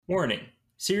Warning.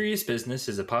 Serious Business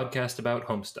is a podcast about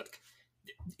Homestuck.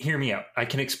 Hear me out. I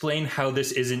can explain how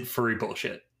this isn't furry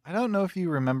bullshit. I don't know if you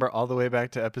remember all the way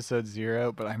back to episode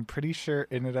 0, but I'm pretty sure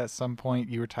in it at some point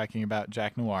you were talking about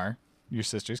Jack Noir, your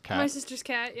sister's cat. My sister's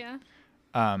cat, yeah.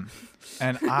 And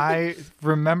I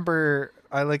remember,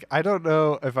 I don't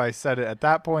know if I said it at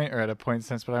that point or at a point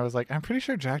since, but I was like, I'm pretty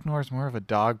sure Jack Noir is more of a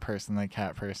dog person than a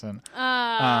cat person.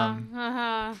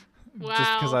 Wow.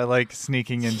 Just because I like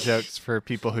sneaking in jokes for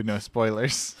people who know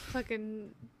spoilers. Fucking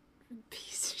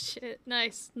piece of shit.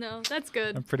 Nice. No, that's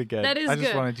good. I'm pretty good. That is I just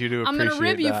good. wanted you to appreciate I'm gonna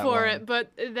rib you that for one. it,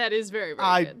 but that is very, very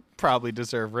I good. probably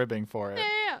deserve ribbing for it.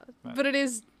 Yeah. But it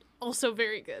is also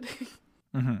very good.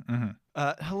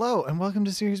 Hello and welcome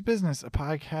to Serious Business, a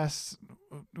podcast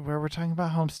where we're talking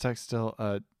about Homestuck still.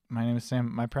 My name is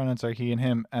Sam. My pronouns are he and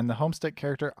him, and the Homestuck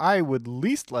character I would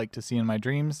least like to see in my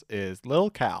dreams is Lil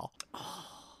Cal. Oh,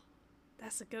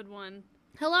 that's a good one.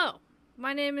 Hello.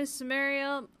 My name is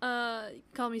Samaria. You can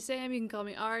call me Sam. You can call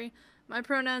me Ari. My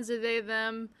pronouns are they,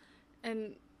 them,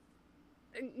 and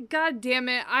God damn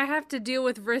it, I have to deal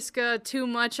with Vriska too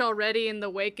much already in the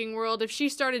waking world. If she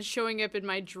started showing up in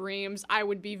my dreams, I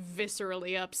would be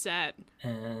viscerally upset.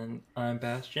 And I'm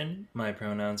Bastion. My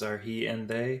pronouns are he and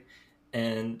they.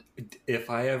 And if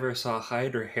I ever saw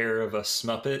hide or hair of a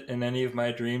Smuppet in any of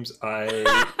my dreams,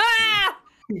 I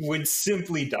would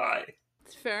simply die.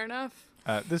 Fair enough.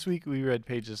 This week we read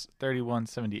pages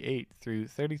 3178 through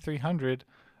 3300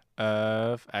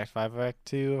 of Act 5 of Act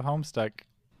 2 of Homestuck.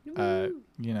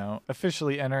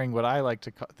 Officially entering what I like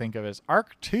to think of as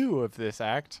Arc 2 of this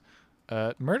act,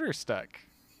 Murder Stuck.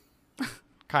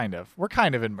 Kind of. We're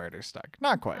kind of in Murder Stuck.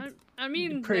 Not quite. I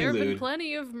mean, Prelude. there have been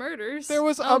plenty of murders. There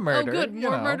was a murder. Oh, good.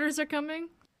 More know. murders are coming?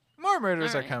 More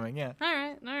murders All are right. coming, yeah.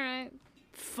 All right.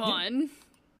 Fun.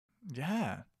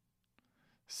 Yeah.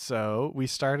 So we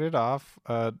started off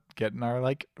getting our,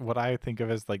 what I think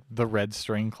of as, the red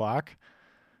string clock.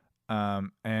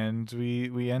 And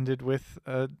we ended with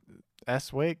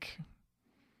S Wake,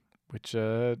 which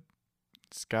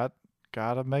it's got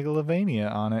a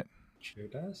Megalovania on it. Sure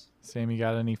does. Sam, you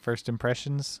got any first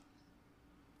impressions?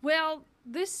 Well,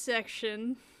 this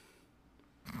section...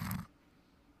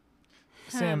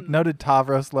 Sam, noted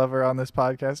Tavros lover on this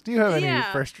podcast. Do you have any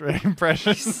first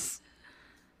impressions?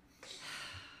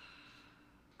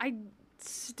 I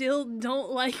still don't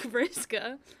like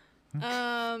Vriska.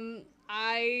 I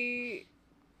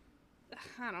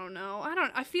don't know.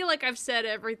 I feel like I've said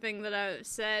everything that I've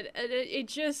said. It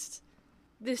just,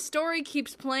 the story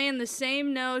keeps playing the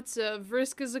same notes of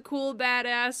Vriska's a cool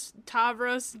badass,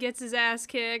 Tavros gets his ass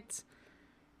kicked,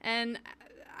 and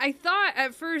I thought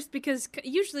at first, because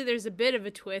usually there's a bit of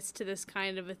a twist to this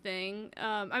kind of a thing.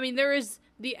 There is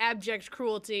the abject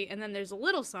cruelty, and then there's a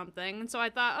little something, and so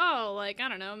I thought, I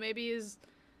don't know, maybe his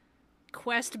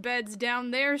quest bed's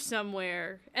down there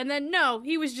somewhere. And then, no,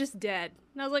 he was just dead.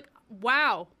 And I was like,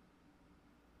 wow.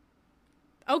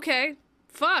 Okay,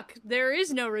 fuck, there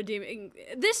is no redeeming.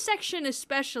 This section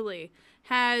especially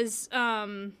has a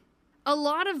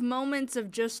lot of moments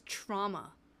of just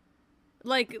trauma.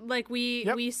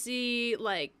 We see,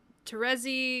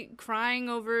 Terezi crying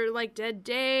over, dead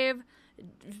Dave.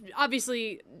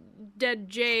 Obviously, dead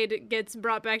Jade gets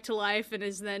brought back to life and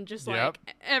is then just,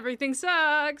 everything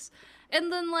sucks.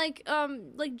 And then,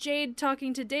 Jade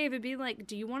talking to Dave and being like,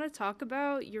 do you want to talk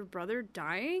about your brother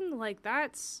dying?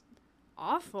 That's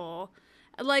awful.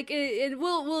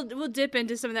 We'll dip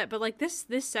into some of that, but,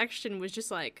 this section was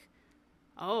just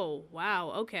oh,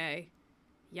 wow, okay.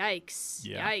 Yikes.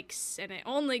 Yeah. Yikes. And it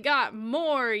only got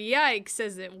more yikes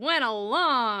as it went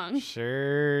along.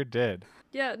 Sure did.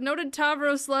 Yeah, noted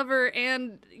Tavros lover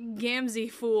and Gamzee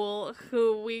fool,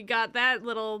 who we got that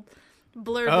little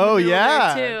blurb Oh, in the middle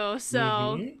yeah. there too. So,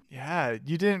 Mhm. Yeah,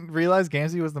 you didn't realize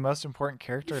Gamzee was the most important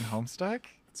character in Homestuck?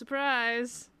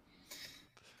 surprise.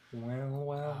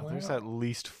 Well. There's at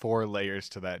least 4 layers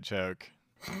to that joke.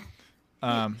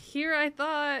 Here I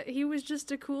thought he was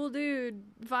just a cool dude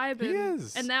vibing. He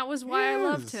is. And that was why I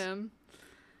loved him.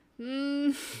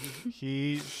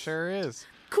 He sure is.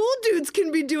 Cool dudes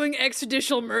can be doing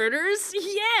extrajudicial murders.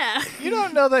 Yeah. You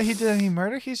don't know that he did any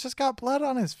murder. He's just got blood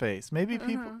on his face. Maybe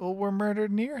people were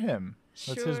murdered near him.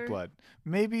 That's his Sure. blood.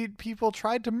 Maybe people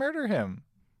tried to murder him.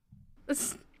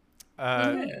 Anyways.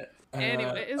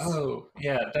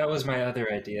 That was my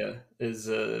other idea. There's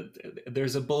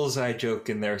a bullseye joke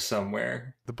in there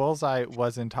somewhere. The bullseye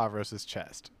was in Tavros's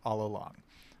chest all along.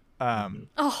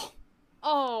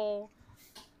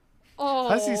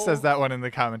 Hussey says that one in the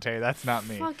commentary. That's not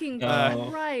me. Fucking Oh.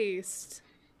 Christ.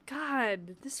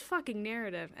 God, this fucking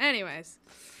narrative. Anyways.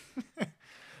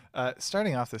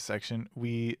 Starting off this section,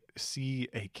 we see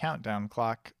a countdown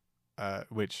clock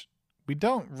which we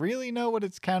don't really know what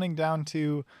it's counting down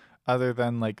to, other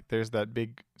than like there's that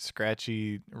big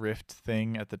scratchy rift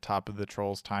thing at the top of the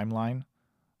Trolls timeline.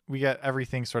 We get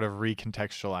everything sort of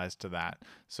recontextualized to that.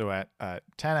 So at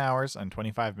 10 hours and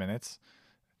 25 minutes,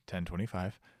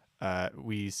 10:25,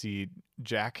 we see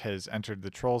Jack has entered the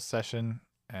Trolls session,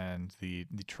 and the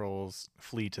Trolls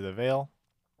flee to the Vale.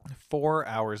 4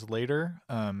 hours later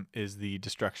is the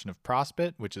destruction of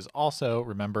Prospit, which is also,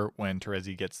 remember, when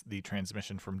Terezi gets the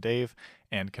transmission from Dave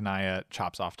and Kanaya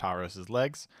chops off Tauros's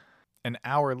legs. An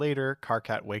hour later,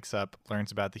 Karkat wakes up,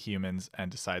 learns about the humans, and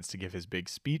decides to give his big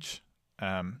speech,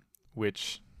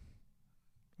 which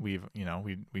we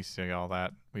see all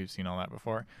that. We've seen all that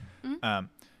before. Mm-hmm.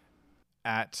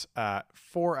 At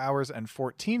 4 hours and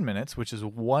 14 minutes, which is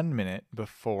 1 minute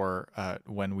before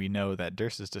when we know that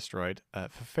Dirce is destroyed,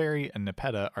 Feferi and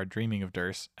Nepeta are dreaming of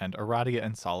Dirce, and Aradia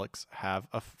and Solix have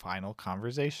a final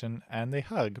conversation, and they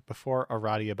hug before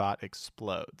Aradiabot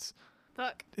explodes.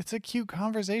 Fuck. It's a cute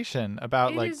conversation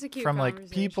about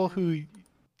people who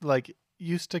like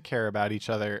used to care about each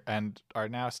other and are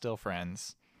now still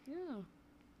friends. Yeah.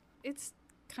 It's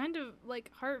kind of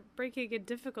like heartbreaking and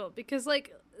difficult because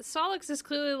like Solix is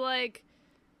clearly like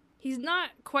he's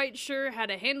not quite sure how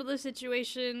to handle the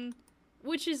situation,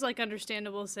 which is like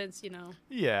understandable since,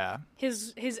 Yeah.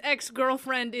 His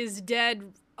ex-girlfriend is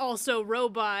dead, also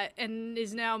robot, and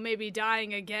is now maybe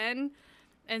dying again.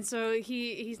 And so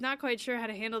he's not quite sure how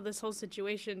to handle this whole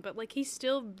situation, but like he's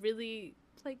still really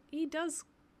like he does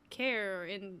care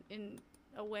in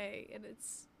a way, and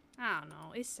it's, I don't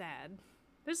know, it's sad.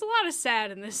 There's a lot of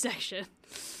sad in this section.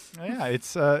 Yeah,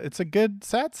 it's a good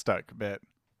sad stuck bit,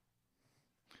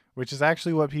 which is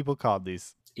actually what people called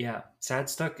these. Yeah, sad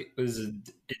stuck was an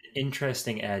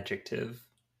interesting adjective.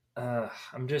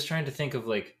 I'm just trying to think of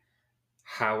like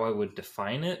how I would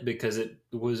define it, because it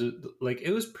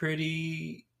was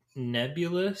pretty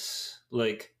nebulous.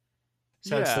 Like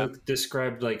sad stuck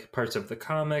described like parts of the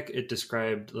comic. It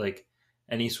described like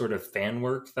any sort of fan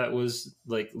work that was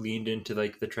like leaned into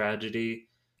like the tragedy.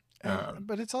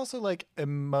 But it's also like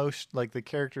emotion, like the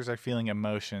characters are feeling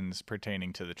emotions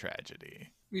pertaining to the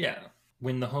tragedy. Yeah.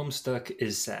 When the Homestuck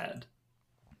is sad.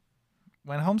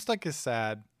 When Homestuck is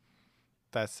sad,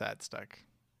 that's sad stuck.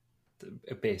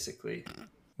 Basically.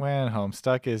 When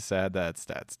Homestuck is sad, that's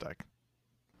sad stuck.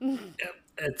 Yep.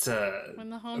 It's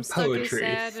when the Homestuck is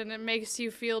sad and it makes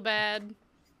you feel bad.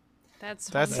 That's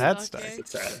sad stuck. It's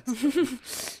sad.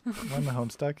 When the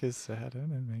Homestuck is sad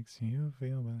and it makes you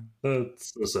feel bad.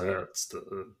 That's the sad stuff.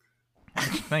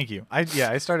 Thank you.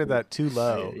 I started that too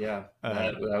low. Yeah,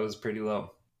 that was pretty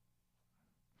low.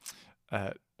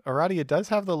 Aradia does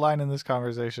have the line in this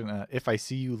conversation, if I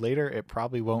see you later, it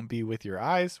probably won't be with your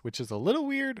eyes, which is a little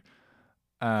weird.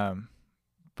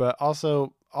 But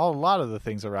also, a lot of the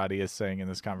things Aradia is saying in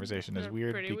this conversation is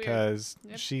weird because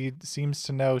she seems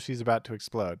to know she's about to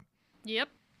explode. Yep.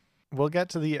 We'll get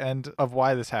to the end of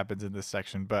why this happens in this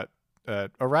section, but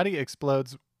Aradia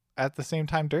explodes at the same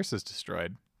time Dirce is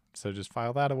destroyed. So just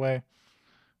file that away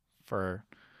for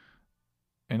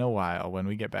in a while when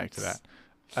we get back to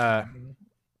that.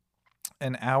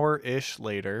 An hour-ish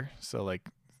later, so like,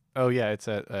 it's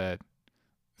at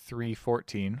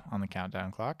 3:14 on the countdown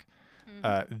clock.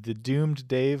 The doomed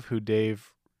Dave, who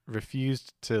Dave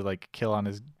refused to like kill on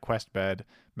his quest bed,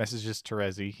 messages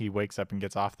Terezi. He wakes up and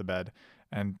gets off the bed,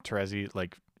 and Terezi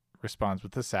like responds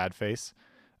with a sad face.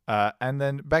 And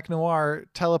then Bec Noir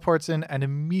teleports in and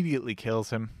immediately kills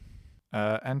him.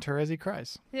 And Terezi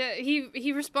cries. Yeah,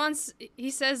 he responds.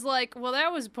 He says like, "Well,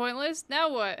 that was pointless.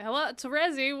 Now what? Hello,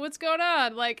 Terezi, what's going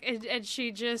on?" Like, and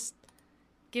she just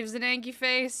gives an angry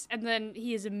face, and then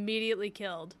he is immediately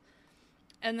killed.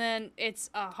 And then it's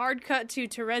a hard cut to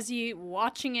Terezi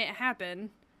watching it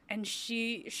happen, and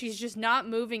she's just not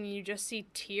moving, and you just see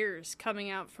tears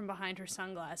coming out from behind her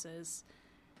sunglasses,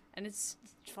 and it's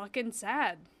fucking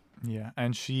sad. Yeah,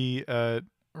 and she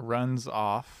runs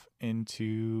off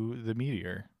into the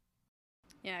meteor.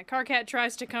 Yeah, Karkat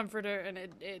tries to comfort her, and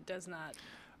it does not.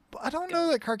 But I don't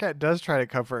know that Karkat does try to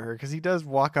comfort her, because he does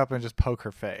walk up and just poke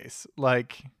her face.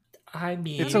 Like, I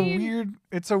mean, it's a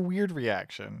weird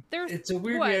reaction. It's a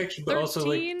weird reaction, but 13? Also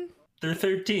like they're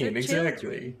 13, they're exactly.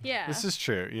 Children. Yeah, this is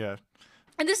true. Yeah,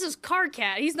 and this is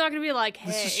Karkat. He's not gonna be like,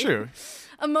 "Hey, this is true."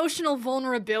 Emotional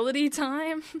vulnerability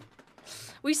time.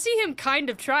 We see him kind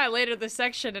of try later this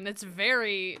section, and it's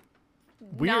very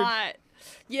weird. Not.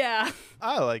 Yeah,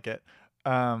 I like it.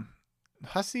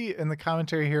 Hussey in the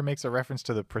commentary here makes a reference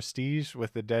to the Prestige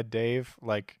with the dead Dave.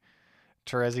 Like,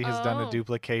 Terezi has done a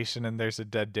duplication and there's a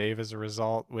dead Dave as a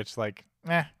result, which like,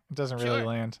 it doesn't really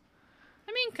land.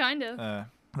 I mean, kind of.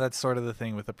 That's sort of the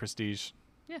thing with the Prestige.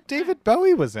 Yeah. David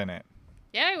Bowie was in it.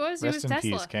 Yeah, he was. He Rest was in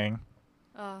Tesla. peace, King.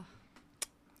 Uh,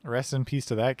 Rest in peace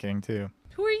to that king too.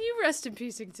 who are you rest in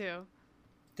peacing to?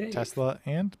 Dave. Tesla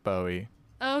and Bowie.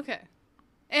 Oh, okay.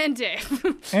 And Dave.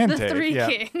 And the Dave, three yeah.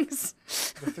 kings.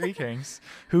 The three kings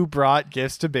who brought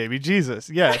gifts to baby Jesus.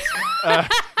 Yes.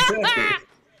 Exactly.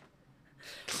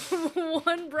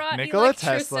 One brought Nikola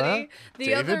electricity. Tesla, The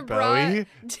David other Bowie,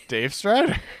 brought Dave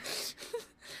Strider.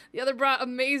 the other brought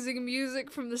amazing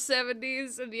music from the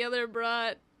 70s, and the other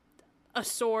brought a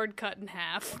sword cut in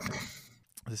half.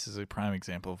 This is a prime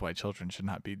example of why children should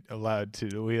not be allowed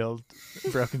to wield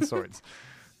broken swords.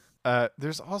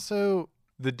 There's also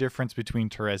the difference between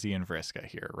Terezi and Vriska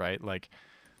here, right? Like,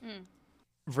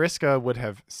 Vriska would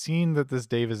have seen that this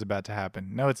Dave is about to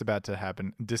happen, know it's about to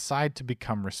happen, decide to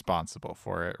become responsible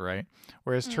for it, right?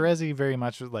 Whereas Terezi very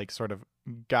much like sort of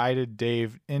guided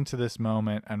Dave into this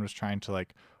moment and was trying to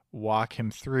like walk him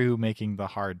through making the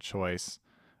hard choice,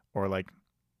 or like,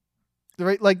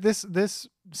 right, like this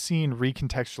scene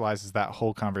recontextualizes that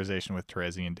whole conversation with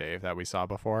Terezi and Dave that we saw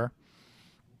before.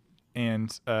 And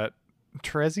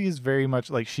Terezi is very much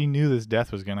like, she knew this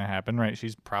death was going to happen, right?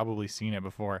 She's probably seen it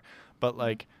before. But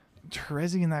like,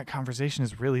 Terezi in that conversation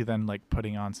is really then like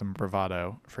putting on some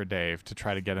bravado for Dave to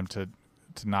try to get him to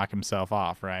knock himself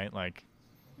off, right? Like,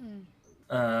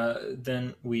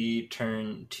 Then we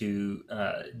turn to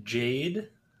Jade,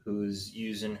 who's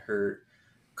using her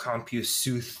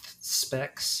CompuSooth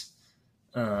specs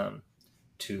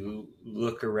to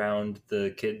look around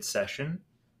the kids' session,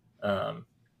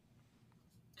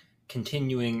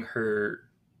 continuing her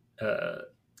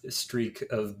streak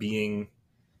of being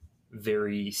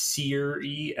very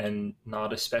seer-y and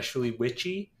not especially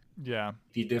witchy. yeah.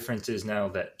 The difference is now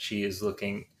that she is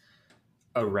looking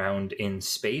around in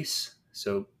space,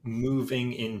 so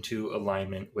moving into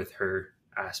alignment with her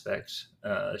aspect.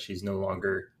 She's no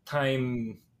longer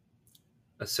time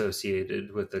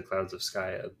associated with the clouds of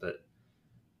Skya, but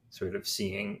sort of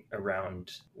seeing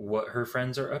around what her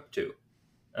friends are up to.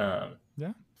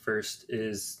 Yeah. First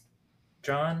is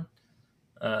John.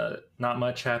 Not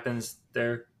much happens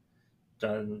there.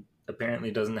 John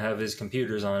apparently doesn't have his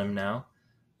computers on him now.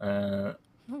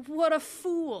 What a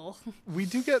fool. We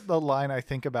do get the line I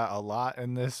think about a lot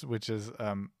in this, which is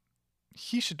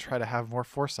he should try to have more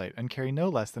foresight and carry no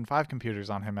less than 5 computers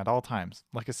on him at all times,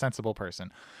 like a sensible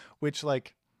person. Which,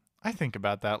 like, I think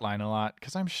about that line a lot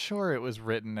because I'm sure it was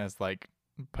written as like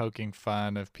poking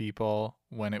fun of people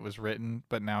when it was written,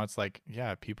 but now it's like,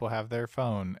 yeah, people have their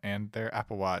phone and their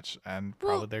Apple Watch and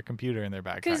probably their computer in their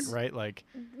backpack, right? Like,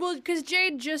 Well, because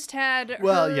Jade just had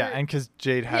yeah, and because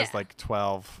Jade has Yeah. like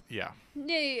 12, yeah.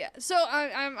 Yeah. So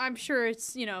I'm sure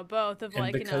it's, both of And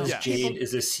like, because Yeah. Jade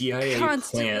is a CIA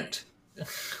constantly- plant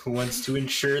who wants to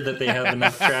ensure that they have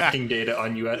enough tracking data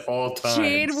on you at all times.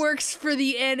 Jade works for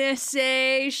the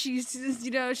NSA. She's,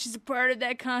 she's a part of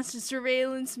that constant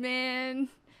surveillance, man.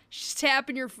 She's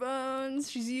tapping your phones.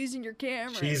 She's using your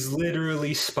camera. She's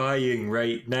literally spying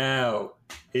right now.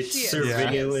 It's She is.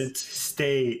 surveillance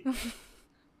state.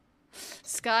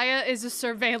 Skya is a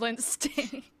surveillance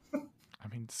state. I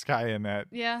mean, Skynet.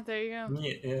 Yeah, there you go.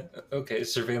 Yeah, okay,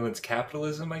 surveillance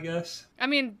capitalism, I guess. I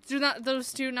mean, do not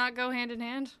those two not go hand in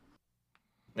hand?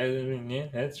 Yeah,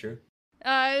 that's true.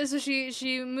 So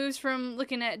she moves from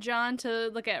looking at John to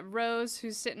look at Rose,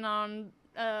 who's sitting on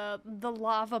the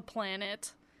lava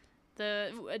planet,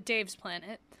 Dave's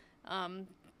planet.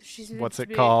 She's What's to it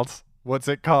be called? What's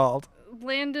it called?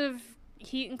 Land of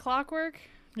Heat and Clockwork.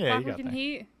 Yeah, you Clockwork got and that.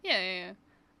 Heat. Yeah.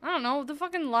 I don't know, the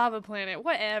fucking lava planet.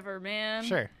 Whatever, man.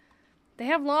 Sure. They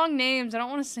have long names. I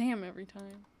don't want to say them every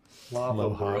time. Lava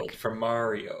Lohawk. World from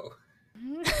Mario.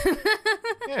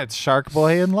 Yeah, it's Shark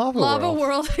Boy and Lava, Lava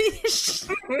World.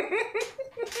 World.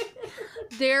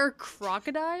 They're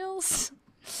crocodiles.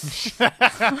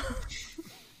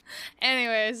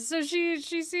 Anyways, so she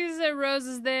sees that Rose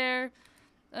is there,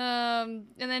 and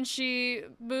then she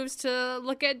moves to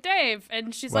look at Dave,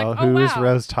 and she's Well, like, "Oh who wow, is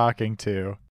Rose talking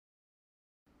to?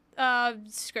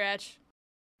 Scratch."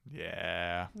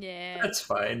 Yeah. Yeah. That's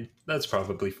fine. That's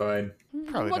probably fine.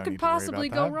 Probably what don't could need to worry possibly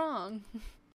about go that. wrong?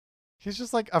 He's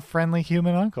just like a friendly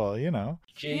human uncle, you know?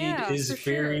 Jade Yeah, is for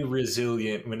very sure.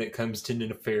 resilient when it comes to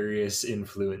nefarious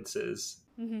influences.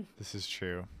 This is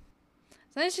true.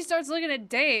 So then she starts looking at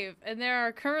Dave, and there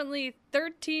are currently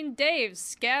 13 Daves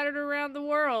scattered around the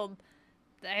world.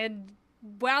 And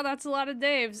wow, that's a lot of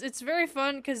Daves. It's very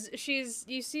fun because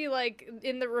you see like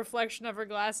in the reflection of her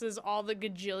glasses all the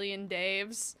gajillion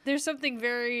Daves. There's something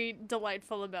very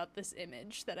delightful about this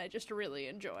image that I just really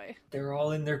enjoy. They're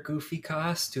all in their goofy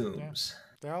costumes.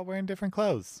 They're all wearing different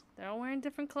clothes. They're all wearing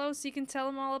different clothes so you can tell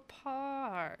them all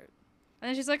apart. And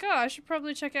then she's like, oh, I should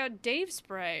probably check out Dave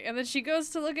Spray. And then she goes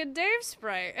to look at Dave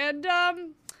Spray. And,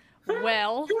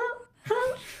 well,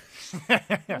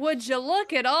 would you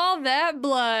look at all that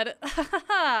blood?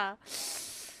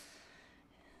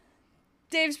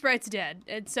 Dave Sprite's dead,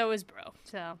 and so is Bro.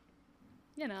 So,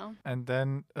 you know. And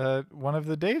then one of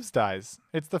the Daves dies.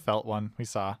 It's the felt one we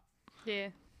saw. Yeah.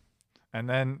 And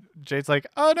then Jade's like,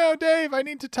 oh no, Dave, I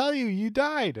need to tell you, you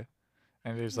died.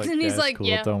 And Dave's like, And he's that's like, cool,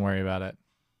 yeah. don't worry about it.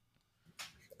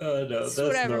 Oh no, that's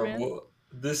whatever, normal. man.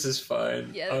 This is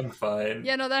fine. Yeah. I'm fine.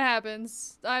 Yeah, no, that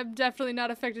happens. I'm definitely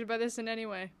not affected by this in any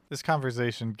way. This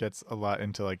conversation gets a lot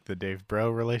into like the Dave Bro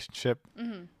relationship.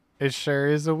 Mm-hmm. It sure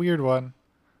is a weird one.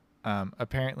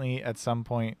 Apparently at some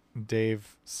point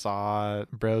Dave saw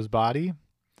Bro's body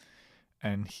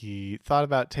and he thought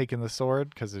about taking the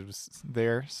sword because it was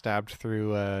there stabbed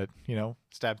through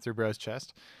Bro's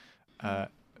chest.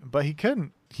 But he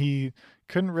couldn't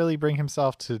really bring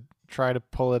himself to try to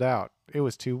pull it out. It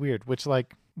was too weird, which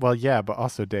like, well, yeah, but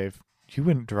also Dave, you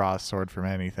wouldn't draw a sword from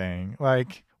anything.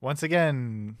 Like, once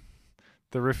again,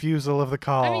 the refusal of the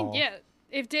call. I mean, yeah,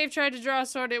 if Dave tried to draw a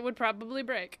sword, it would probably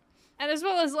break. And as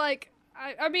well as, like,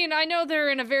 I mean, I know they're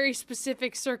in a very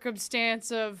specific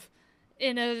circumstance of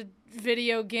in a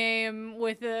video game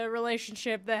with a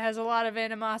relationship that has a lot of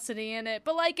animosity in it.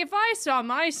 But, like, if I saw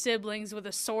my siblings with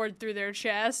a sword through their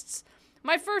chests,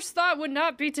 my first thought would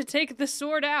not be to take the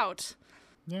sword out.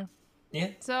 Yeah. Yeah.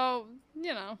 So,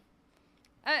 you know.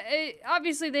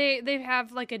 Obviously, they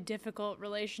have, like, a difficult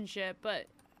relationship, but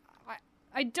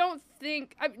I don't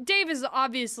think... Dave is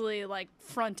obviously, like,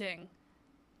 fronting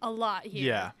a lot here.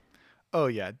 Yeah. Oh,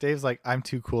 yeah. Dave's like, I'm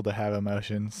too cool to have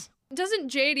emotions. Doesn't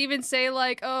Jade even say,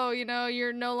 like, oh, you know,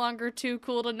 you're no longer too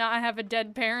cool to not have a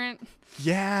dead parent?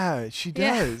 Yeah, she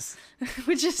does. Yeah.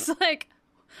 Which is, like,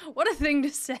 what a thing to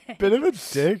say. Bit of a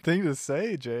dick thing to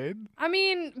say, Jade. I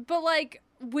mean, but, like,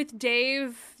 with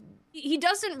Dave, he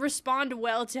doesn't respond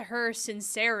well to her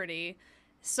sincerity.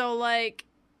 So, like,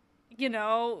 you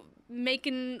know,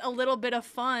 making a little bit of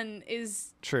fun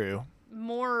is True.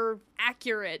 more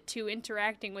accurate to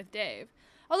interacting with Dave.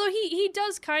 Although he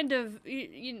does kind of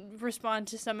respond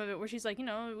to some of it where she's like, you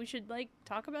know, we should, like,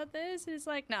 talk about this. And it's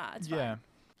like, nah, it's fine. Yeah.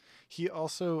 He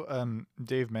also,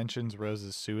 Dave mentions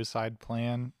Rose's suicide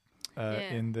plan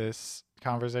in this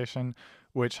conversation,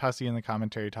 which Hussey in the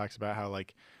commentary talks about how,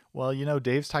 like, well, you know,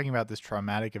 Dave's talking about this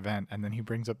traumatic event, and then he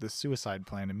brings up this suicide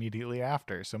plan immediately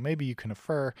after. So maybe you can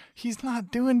infer he's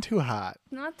not doing too hot.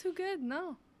 Not too good,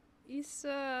 no. He's,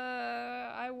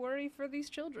 I worry for these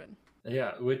children.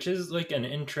 Yeah, which is like an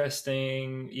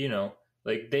interesting, you know,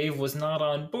 like Dave was not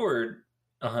on board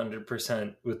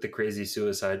 100% with the crazy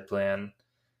suicide plan.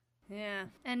 Yeah.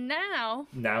 And now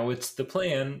it's the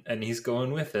plan and he's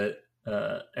going with it.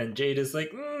 And Jade is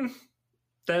like,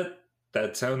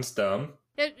 that sounds dumb.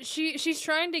 Yeah, she's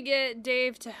trying to get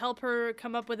Dave to help her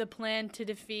come up with a plan to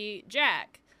defeat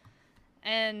Jack.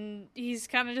 And he's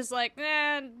kind of just like,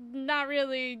 not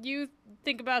really. You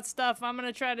think about stuff. I'm going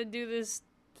to try to do this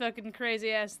fucking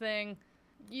crazy ass thing.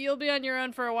 You'll be on your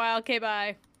own for a while. Okay,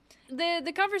 bye.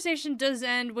 The conversation does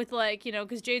end with, like, you know,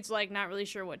 because Jade's like not really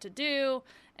sure what to do.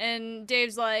 And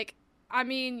Dave's like, I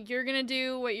mean, you're going to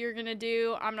do what you're going to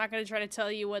do. I'm not going to try to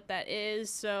tell you what that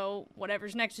is. So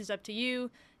whatever's next is up to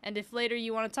you. And if later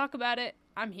you want to talk about it,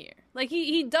 I'm here. Like,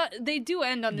 they do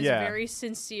end on this very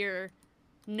sincere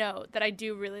note that I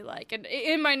do really like. And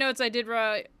in my notes, I did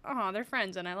write, oh, they're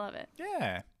friends, and I love it.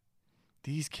 Yeah.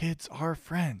 These kids are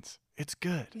friends. It's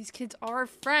good. These kids are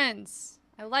friends.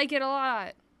 I like it a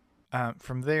lot.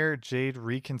 From there, Jade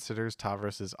reconsiders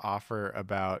Tavros's offer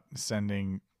about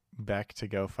sending Beck to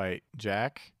go fight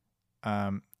Jack.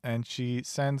 And she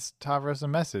sends Tavros a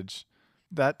message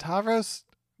that Tavros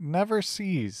never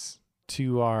sees,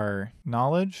 to our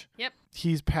knowledge. Yep.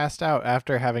 He's passed out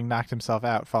after having knocked himself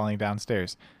out falling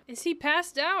downstairs. Is he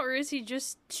passed out, or is he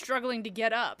just struggling to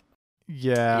get up?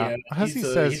 Yeah. Hussey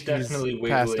says he's definitely he's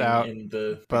passed out in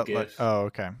the but GIF. like, oh,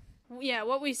 okay. Yeah,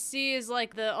 what we see is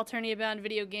like the Alternia Bound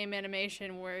video game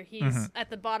animation where he's at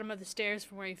the bottom of the stairs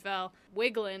from where he fell,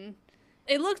 wiggling.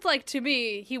 It looked like to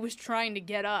me he was trying to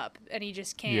get up and he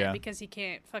just can't because he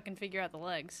can't fucking figure out the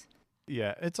legs.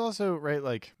 Yeah, it's also, right,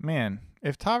 like, man,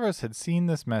 if Tavros had seen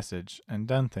this message and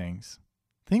done things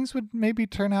would maybe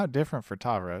turn out different for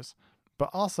Tavros. But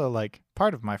also, like,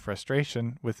 part of my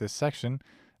frustration with this section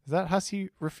is that Hussey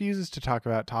refuses to talk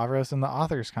about Tavros in the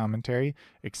author's commentary,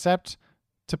 except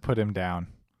to put him down.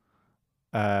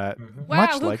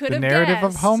 Much like the narrative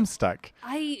of Homestuck.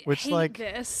 I hate like,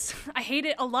 this. I hate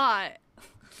it a lot.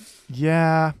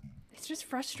 Yeah. It's just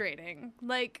frustrating.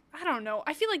 Like, I don't know.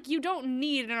 I feel like you don't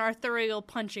need an arthurial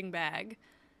punching bag.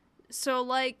 So,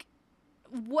 like,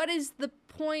 what is the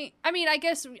point? I mean, I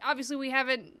guess obviously we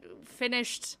haven't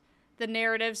finished the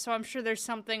narrative, so I'm sure there's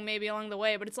something maybe along the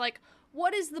way, but it's like,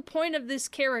 what is the point of this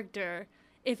character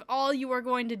if all you are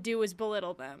going to do is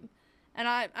belittle them? And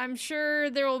I'm sure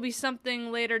there will be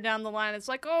something later down the line that's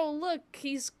like, oh, look,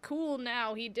 he's cool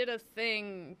now, he did a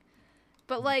thing.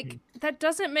 But, like, that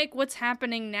doesn't make what's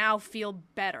happening now feel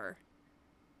better.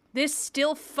 This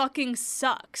still fucking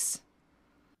sucks.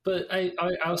 But I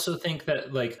also think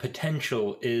that, like,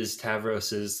 potential is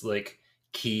Tavros's, like,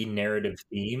 key narrative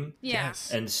theme. Yeah.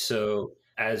 Yes. And so,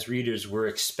 as readers, we're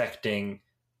expecting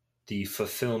the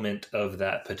fulfillment of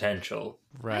that potential.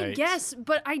 Right. I guess,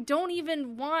 but I don't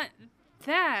even want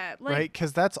that. Like, Right,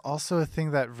 because that's also a thing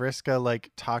that Vriska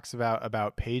like talks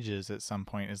about pages at some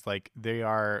point, is like they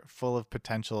are full of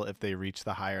potential if they reach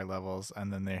the higher levels,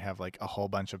 and then they have like a whole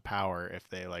bunch of power if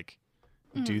they like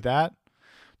do that.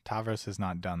 Tavros has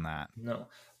not done that. No.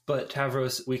 But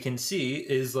Tavros, we can see,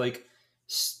 is like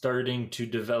starting to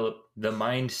develop the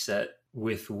mindset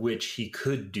with which he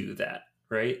could do that,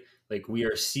 right? Like we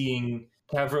are seeing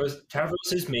Tavros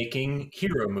is making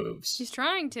hero moves. He's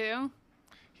trying to.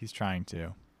 He's trying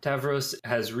to. Tavros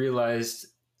has realized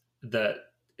that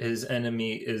his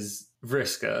enemy is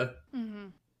Vriska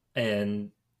and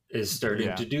is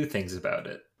starting to do things about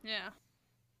it. Yeah.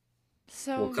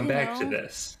 So We'll come back to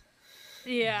this.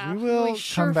 Yeah. We will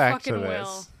sure come back to fucking this.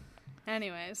 will.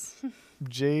 Anyways.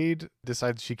 Jade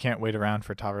decides she can't wait around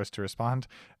for Tavros to respond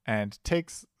and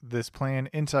takes this plan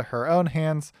into her own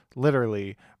hands,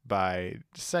 literally, by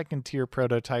second tier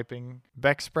prototyping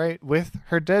Beck Sprite with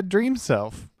her dead dream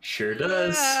self. Sure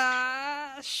does.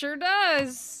 Sure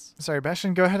does. Sorry,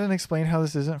 Bastion, go ahead and explain how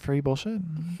this isn't free bullshit.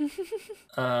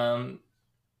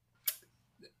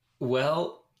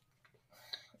 Well,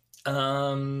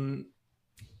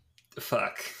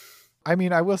 fuck. I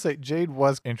mean, I will say Jade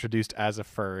was introduced as a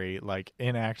furry, like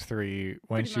in Act 3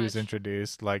 when Pretty she was much.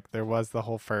 introduced. Like there was the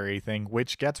whole furry thing,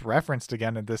 which gets referenced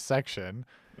again in this section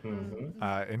in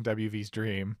WV's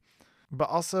dream. But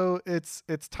also, it's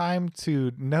time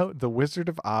to note the Wizard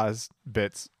of Oz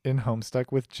bits in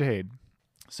Homestuck with Jade.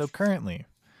 So currently,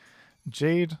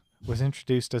 Jade was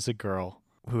introduced as a girl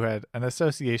who had an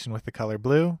association with the color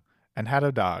blue and had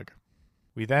a dog.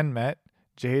 We then met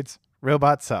Jade's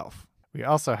robot self. We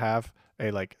also have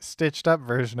a like stitched up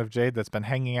version of Jade that's been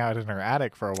hanging out in her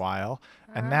attic for a while.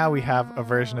 And now we have a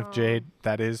version of Jade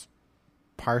that is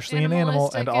partially an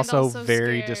animal Animalistic and and also also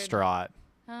very scared. distraught.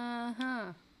 Uh-huh.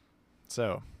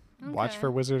 So watch Okay.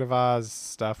 for Wizard of Oz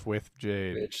stuff with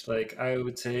Jade. Which, like, I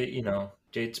would say, you know,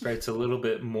 Jade Sprite's a little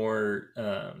bit more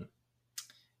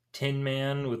Tin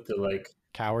Man with the, like...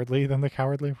 Cowardly than the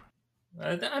cowardly?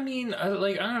 I mean, I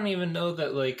don't even know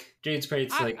that, like, Jade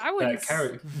Sprite's, like, I wouldn't that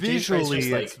coward. Visually,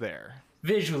 just, like, it's there.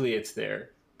 Visually, it's there.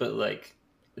 But, like,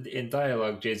 in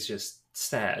dialogue, Jade's just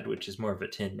sad, which is more of a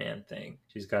Tin Man thing.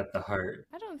 She's got the heart.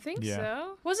 I don't think Yeah.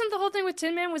 so. Wasn't the whole thing with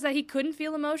Tin Man was that he couldn't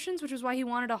feel emotions, which was why he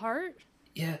wanted a heart?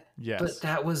 Yeah, Yes. but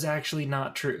that was actually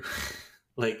not true.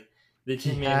 Like, the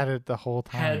Tin He Man had it the whole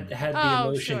time. had the Oh,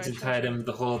 emotions sure, inside sure. him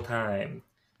the whole time.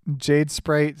 Jade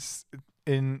Sprite's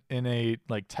in a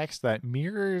like text that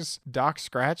mirrors Doc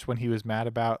Scratch when he was mad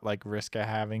about like Vriska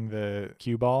having the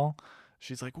cue ball.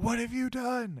 She's like, "What have you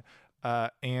done?"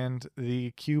 And the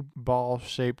cue ball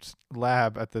shaped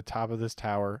lab at the top of this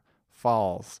tower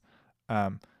falls.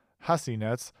 Hussey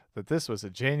notes that this was a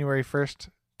January 1st,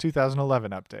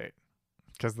 2011 update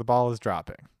because the ball is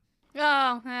dropping.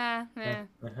 Oh, Uh-huh.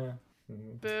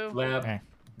 boo. Lab Eh.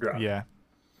 drop. Yeah.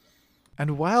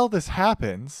 And while this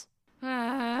happens,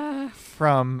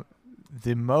 from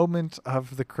the moment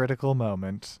of the critical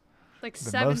moment, Like the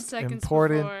 7 most seconds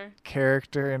important before.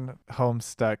 character in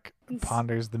Homestuck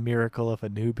ponders the miracle of a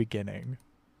new beginning.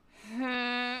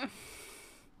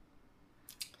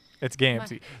 It's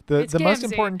Gamzee. It's The most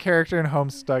Gamzee. important character in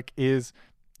Homestuck is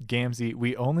Gamzee.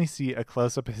 We only see a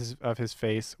close up of his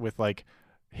face with like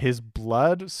his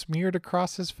blood smeared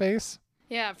across his face.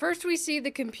 Yeah, first we see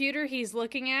the computer he's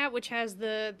looking at, which has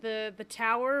the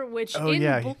tower, which Oh, in,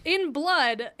 yeah. in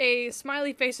blood, a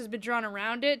smiley face has been drawn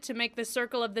around it to make the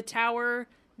circle of the tower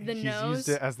the He's nose. used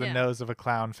it as the Yeah. nose of a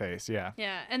clown face. Yeah.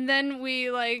 Yeah, and then we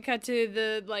like cut to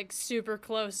the like super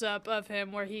close up of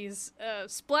him where he's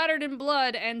splattered in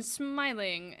blood and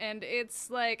smiling, and it's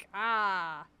like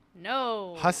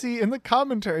no. Hussey in the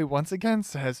commentary once again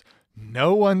says,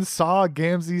 "No one saw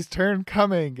Gamzee's turn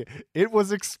coming. It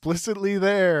was explicitly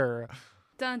there."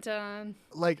 Dun dun.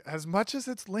 Like, as much as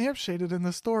it's lampshaded in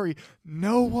the story,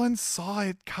 no one saw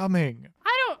it coming.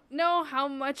 I don't know how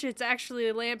much it's actually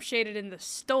lampshaded in the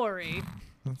story.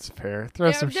 That's fair.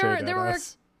 Throw some shade at there were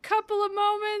us. a couple of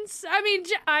moments. I mean,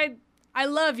 I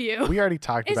love you. We already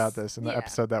talked about It's- this in the yeah.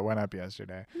 episode that went up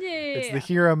yesterday. Yeah. It's the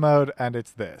hero mode, and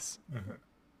it's this.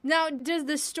 Now, does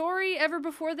the story ever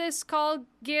before this call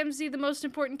Gamzee the most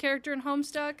important character in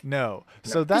Homestuck? No.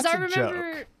 So that's I a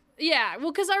remember, joke. yeah,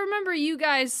 well, because I remember you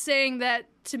guys saying that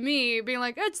to me, being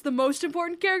like, "It's the most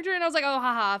important character," and I was like, "Oh,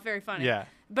 haha, very funny." Yeah.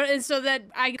 But and so that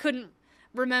I couldn't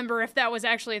remember if that was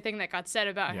actually a thing that got said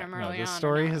about Yeah, him no, early the on. or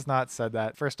story not. has not said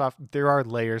that. First off, there are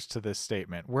layers to this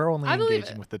statement. We're only I believe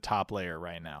engaging it. with the top layer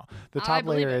right now. The I top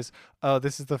believe layer it. is, oh,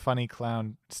 this is the funny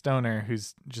clown stoner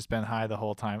who's just been high the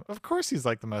whole time. Of course he's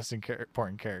like the most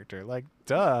important character. Like,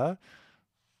 duh.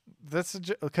 That's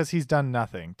because he's done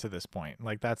nothing to this point.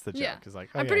 Like, that's the joke. Yeah. Is like,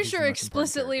 oh, I'm yeah, pretty he's the sure most important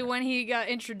explicitly character. when he got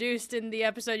introduced in the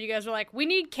episode, you guys were like, "We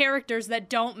need characters that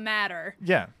don't matter,"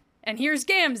 Yeah. and here's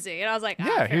Gamzee, and I was like,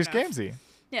 Yeah, fair here's enough. Gamzee.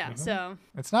 Yeah, so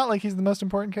It's not like he's the most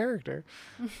important character.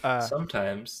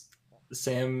 Sometimes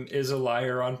Sam is a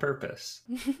liar on purpose.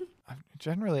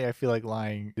 Generally, I feel like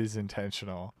lying is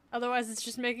intentional. otherwise it's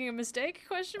just making a mistake?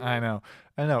 Question I mark?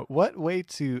 know. What way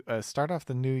to start off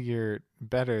the new year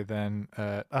better than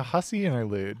a hussy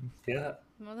interlude? Yeah.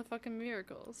 Motherfucking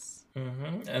miracles.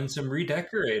 And some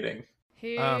redecorating.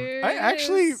 Here I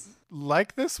actually is-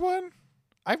 like this one.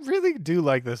 I really do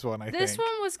like this one. I This think.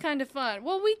 one was kind of fun.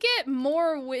 Well, we get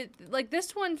more with like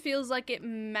this one feels like it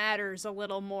matters a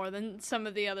little more than some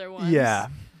of the other ones. Yeah.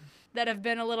 That have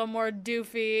been a little more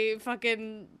doofy,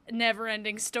 fucking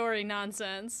never-ending story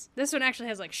nonsense. This one actually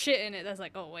has like shit in it that's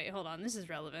like, oh wait, hold on, this is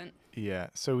relevant. Yeah.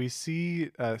 So we see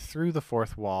through the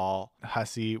fourth wall,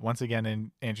 Hussey once again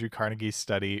in Andrew Carnegie's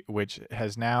study, which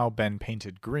has now been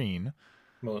painted green.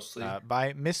 Mostly.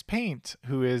 By Miss Paint,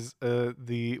 who is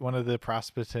the one of the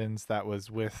prospectans that was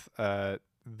with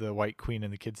the White Queen in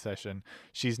the kids session.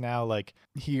 She's now like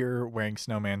here wearing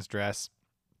Snowman's dress.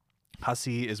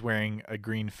 Hussey is wearing a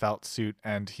green felt suit,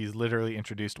 and he's literally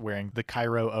introduced wearing the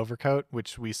Cairo overcoat,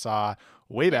 which we saw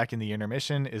way back in the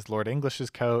intermission is Lord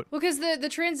English's coat. Well, because the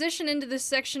transition into this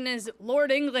section is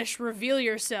Lord English, reveal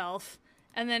yourself,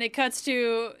 and then it cuts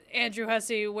to Andrew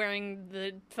Hussey wearing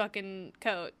the fucking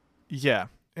coat. Yeah.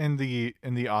 In the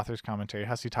author's commentary,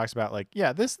 Hussey talks about like,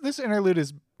 yeah, this interlude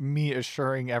is me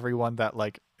assuring everyone that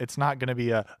like it's not going to be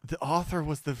the author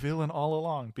was the villain all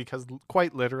along, because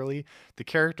quite literally the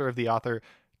character of the author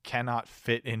cannot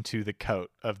fit into the coat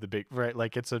of the big, right?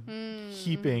 Like it's a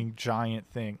heaping giant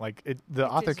thing. Like the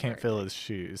author is can't very fill big. his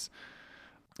shoes.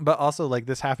 But also, like,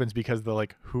 this happens because the,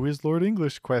 like, who is Lord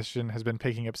English question has been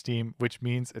picking up steam, which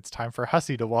means it's time for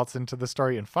Hussey to waltz into the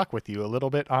story and fuck with you a little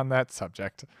bit on that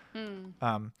subject.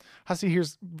 Hussey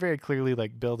here's very clearly,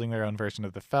 like, building their own version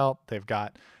of the felt. They've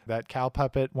got that Cal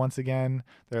puppet once again.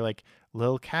 They're like,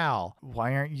 Lil Cal,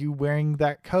 why aren't you wearing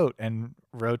that coat and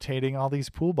rotating all these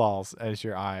pool balls as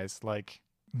your eyes? Like,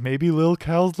 maybe Lil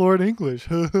Cal's Lord English.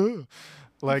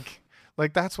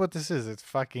 Like that's what this is. It's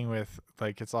fucking with,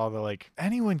 like, it's all the, like,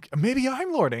 anyone, maybe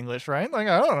I'm Lord English, right? Like,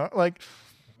 I don't know. Like,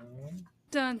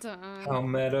 Dun dun. How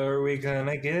meta are we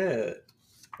gonna get?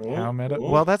 how meta?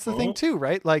 Well, that's the thing too,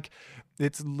 right? Like,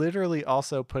 it's literally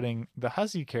also putting the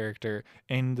Hussey character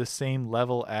in the same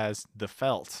level as the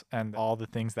felt and all the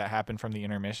things that happen from the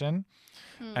intermission.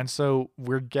 And so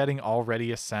we're getting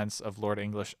already a sense of Lord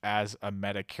English as a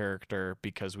meta character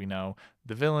because we know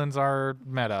the villains are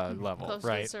meta level, Close to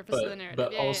right? the surface of the narrative.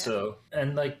 But Yeah, also,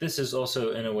 and like this is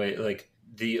also in a way like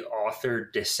the author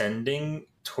descending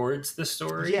towards the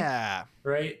story, Yeah.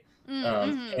 right?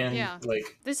 And yeah.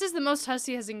 like This is the most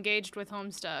Hussey has engaged with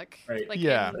Homestuck. Right. Like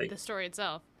Yeah. in the story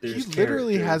itself. He there's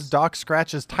literally has characters. Doc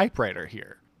Scratch's typewriter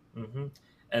here.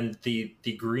 And the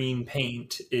green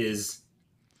paint is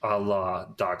a la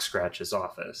Doc Scratch's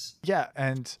office. Yeah,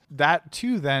 and that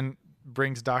too then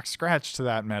brings Doc Scratch to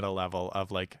that meta level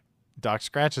of like Doc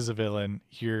Scratch is a villain.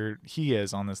 Here he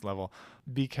is on this level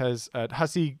because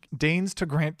Hussey deigns to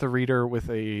grant the reader with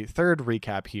a third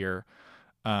recap here.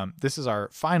 This is our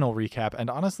final recap, and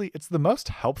honestly, it's the most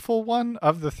helpful one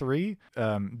of the three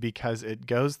because it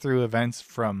goes through events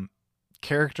from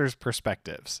characters'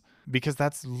 perspectives. Because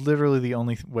that's literally the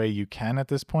only way you can at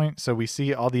this point. So we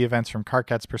see all the events from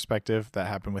Karkat's perspective that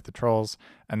happen with the trolls,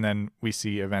 and then we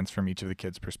see events from each of the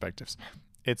kids' perspectives.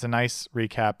 It's a nice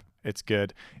recap. It's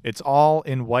good. It's all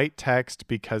in white text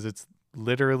because it's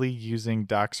literally using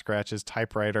Doc Scratch's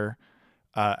typewriter.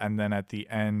 And then at the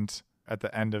end of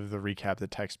the recap, the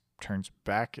text turns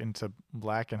back into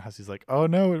black, and Hussey's like, "Oh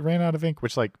no, it ran out of ink."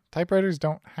 Which, like, typewriters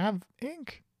don't have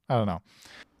ink. I don't know.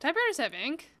 Typewriters have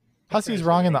ink. Hussey's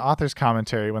wrong in the author's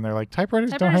commentary when they're like,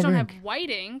 typewriters Typewriters don't don't have ink. have white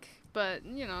ink, but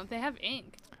you know, they have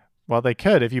ink. Well, they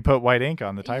could if you put white ink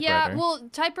on the typewriter. Yeah, well,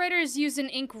 typewriters use an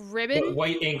ink ribbon. But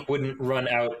white ink wouldn't run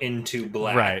out into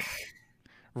black. Right.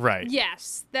 Right.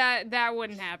 Yes, that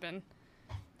wouldn't happen.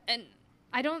 And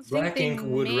I don't think Black they ink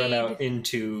would run made- out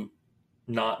into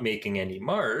not making any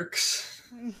marks.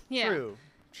 Yeah.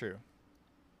 True.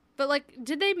 But like,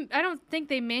 did they? I don't think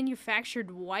they manufactured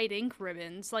white ink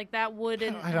ribbons. Like that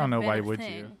wouldn't. I don't know, have been why a would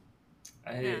thing. you?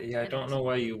 I Yeah, don't know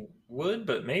why you would,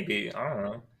 but maybe. I don't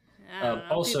know. I don't know.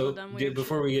 People Also, have done weird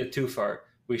before shit. we get too far,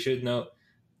 we should note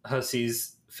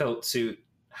Hussey's felt suit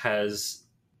has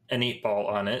an 8-ball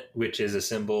on it, which is a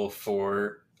symbol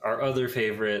for our other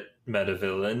favorite meta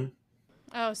villain.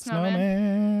 Oh, snowman.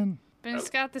 Snowman. But it's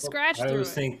got the scratch I through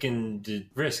was it. thinking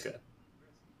Vriska.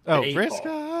 Oh, 8-ball. Vriska.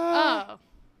 Oh,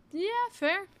 yeah,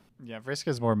 fair. Yeah,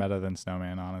 Vriska's more meta than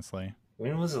Snowman, honestly.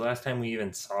 When was the last time we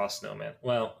even saw Snowman?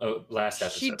 Well, last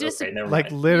She episode. Okay, never Like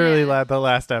mind. literally Yeah. the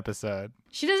last episode.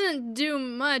 She doesn't do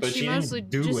much. But she she mostly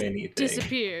didn't do just anything.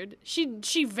 disappeared.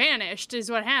 She vanished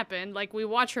is what happened. Like we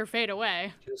watch her fade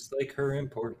away. Just like her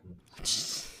important.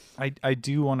 I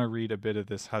do want to read a bit of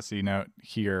this Hussey note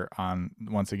here on,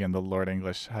 once again, the Lord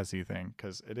English Hussey thing,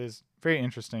 because it is very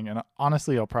interesting. And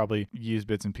honestly, I'll probably use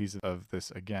bits and pieces of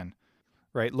this again.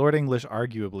 Right, Lord English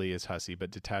arguably is Hussey,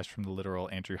 but detached from the literal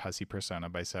Andrew Hussey persona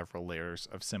by several layers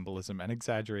of symbolism and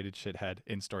exaggerated shithead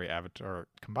in-story avatar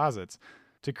composites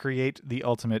to create the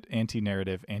ultimate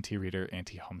anti-narrative, anti-reader,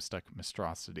 anti-Homestuck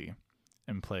monstrosity,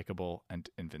 implacable and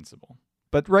invincible.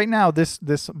 But right now, this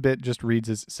bit just reads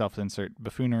as self-insert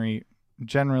buffoonery.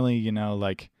 Generally,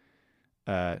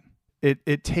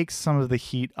 it takes some of the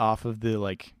heat off of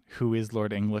the who is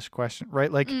Lord English question,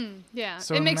 right? Like, Yeah,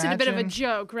 so it makes it a bit of a imagine-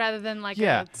 joke rather than like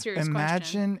yeah, a serious question.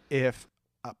 imagine if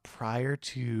prior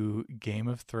to Game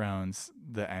of Thrones,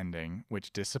 the ending,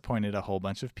 which disappointed a whole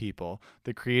bunch of people,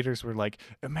 the creators were like,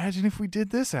 imagine if we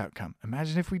did this outcome.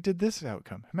 Imagine if we did this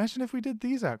outcome. Imagine if we did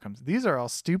these outcomes. These are all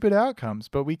stupid outcomes,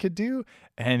 but we could do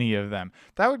any of them.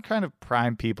 That would kind of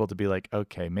prime people to be like,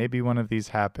 okay, maybe one of these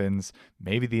happens.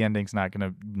 Maybe the ending's not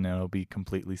going to be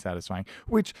completely satisfying,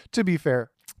 which, to be fair,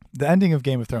 the ending of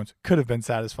Game of Thrones could have been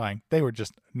satisfying. They were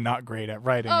just not great at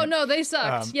writing Oh it. no, they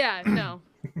sucked. Yeah, no.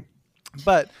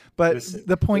 But Listen,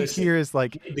 the point here is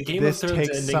like The Game this of Thrones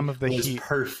takes ending some of the was heat.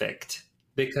 perfect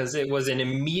because it was an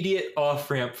immediate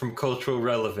off-ramp from cultural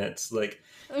relevance. Like,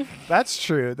 That's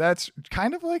true. That's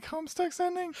kind of like Homestuck's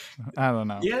ending. I don't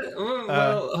know. yeah,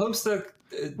 well, Homestuck.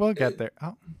 We'll get there.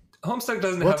 Oh, Homestuck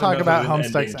doesn't We'll have talk enough about of an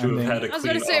Homestuck's ending to have ending. had a I was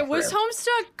clean gonna say, was off-ramp.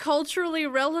 Homestuck culturally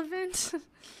relevant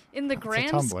in the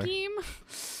grand Tumblr. scheme?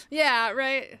 Yeah,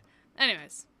 right.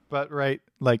 Anyways, but right,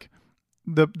 like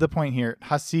the point here,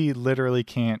 Hussey literally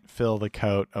can't fill the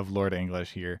coat of Lord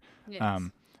English here. yes.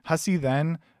 Hussey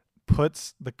then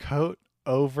puts the coat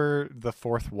over the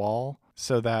fourth wall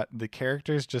so that the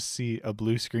characters just see a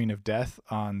blue screen of death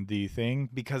on the thing,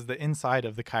 because the inside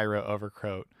of the Cairo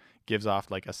overcoat gives off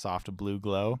like a soft blue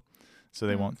glow, so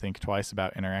they won't think twice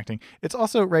about interacting. It's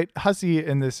also, right, Hussey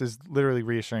in this is literally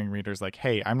reassuring readers like,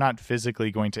 hey, I'm not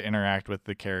physically going to interact with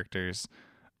the characters.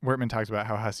 Wertman talks about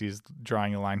how Hussey is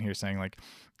drawing a line here saying like,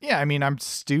 yeah, I mean, I'm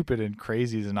stupid and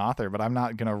crazy as an author, but I'm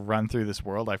not going to run through this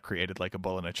world I've created like a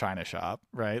bull in a china shop,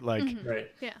 right? Like, Right.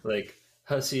 Yeah. Like,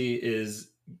 Hussey is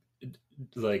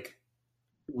like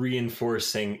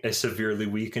reinforcing a severely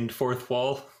weakened fourth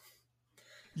wall.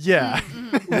 yeah.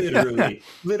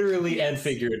 Literally and Yes.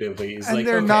 figuratively. It's And like,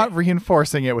 they're okay, not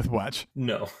reinforcing it with much.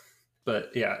 no.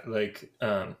 But yeah, like,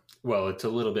 well, it's a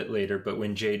little bit later, but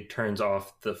when Jade turns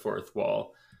off the fourth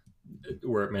wall,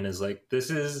 Wertman is like, this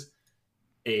is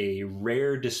a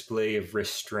rare display of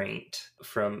restraint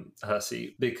from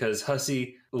Hussey, because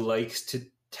Hussey likes to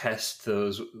test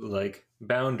those like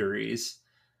boundaries,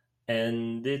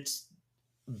 and it's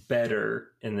better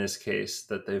in this case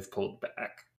that they've pulled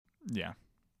back. Yeah.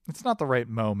 It's not the right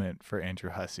moment for Andrew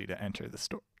Hussey to enter the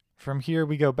story. From here,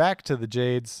 we go back to the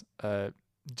Jades.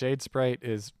 Jade Sprite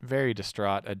is very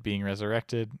distraught at being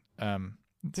resurrected.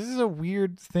 This is a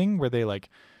weird thing where they like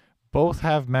both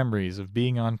have memories of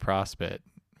being on Prospect,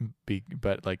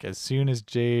 but like as soon as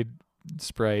Jade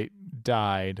Sprite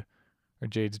died, or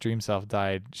Jade's dream self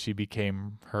died, she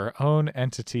became her own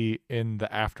entity in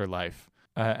the afterlife,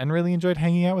 and really enjoyed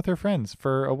hanging out with her friends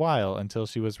for a while until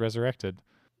she was resurrected.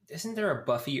 Isn't there a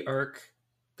Buffy arc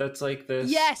that's like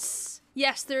this?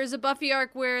 Yes, there is a Buffy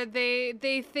arc where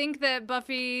they think that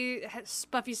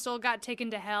Buffy's soul got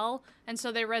taken to hell, and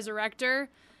so they resurrect her,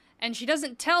 and she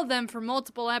doesn't tell them for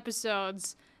multiple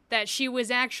episodes that she was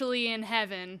actually in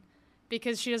heaven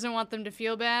because she doesn't want them to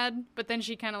feel bad, but then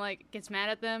she kind of like gets mad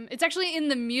at them. It's actually in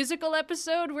the musical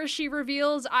episode where she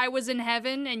reveals, I was in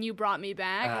heaven and you brought me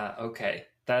back. Okay.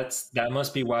 That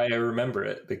must be why I remember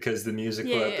it, because the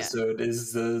musical Yeah. episode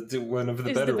is one of the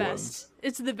It's better the ones. best.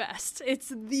 It's the best. It's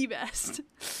the best.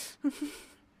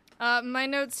 My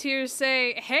notes here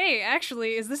say, hey,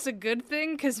 actually, is this a good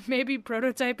thing? Because maybe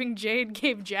prototyping Jade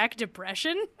gave Jack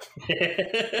depression?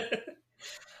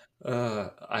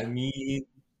 I mean,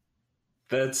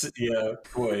 yeah,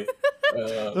 boy.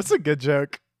 That's a good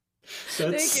joke.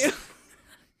 Thank you.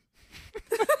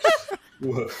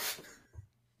 Woof.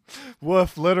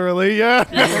 Woof, literally, yeah.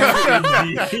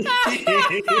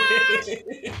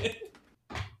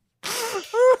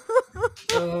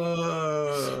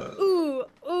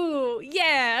 Ooh,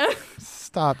 yeah.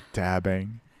 Stop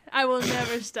dabbing. I will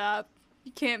never stop.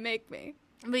 You can't make me.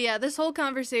 But yeah, this whole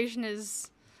conversation it's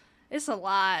a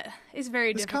lot. It's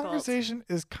very This difficult. conversation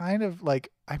is kind of like,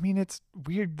 I mean, it's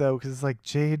weird though, because it's like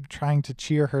Jade trying to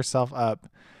cheer herself up,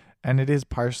 and it is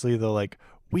partially the like,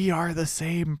 we are the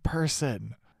same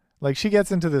person. Like, she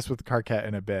gets into this with Carquette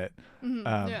in a bit.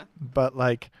 Yeah. But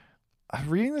like,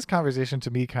 reading this conversation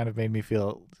to me kind of made me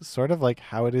feel sort of like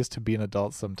how it is to be an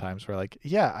adult sometimes, where like,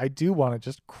 yeah, I do want to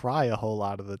just cry a whole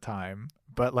lot of the time,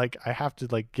 but like I have to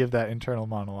like give that internal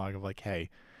monologue of like, hey,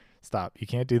 stop, you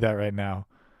can't do that right now,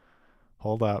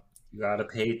 hold up, You gotta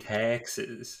pay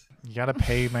taxes. you gotta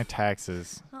pay my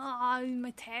taxes. Oh,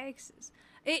 my taxes.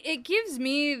 It gives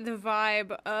me the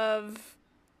vibe of,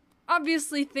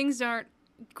 obviously things aren't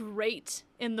great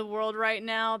in the world right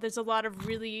now. There's a lot of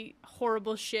really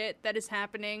horrible shit that is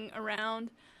happening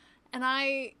around, and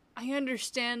I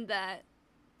understand that,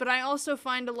 but I also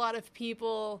find a lot of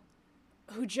people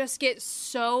who just get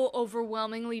so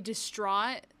overwhelmingly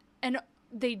distraught, and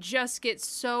they just get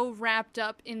so wrapped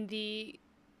up in the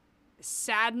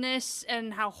sadness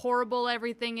and how horrible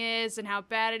everything is and how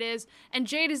bad it is. And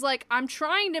Jade is like, I'm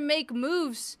trying to make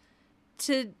moves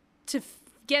to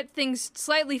get things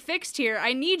slightly fixed here.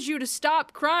 I need you to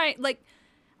stop crying. Like,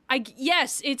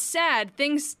 yes, it's sad.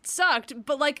 Things sucked,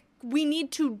 but like, we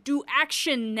need to do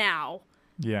action now.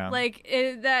 Yeah. Like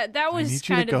that was I need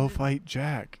you kind to go of fight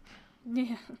Jack.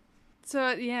 yeah.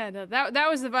 So yeah, no, that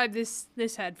was the vibe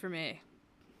this had for me.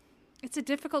 It's a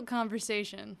difficult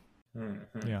conversation.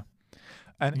 Mm-hmm. Yeah.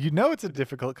 And you know it's a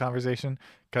difficult conversation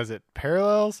because it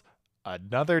parallels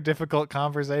another difficult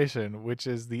conversation, which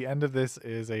is the end of this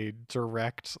is a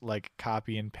direct like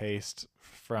copy and paste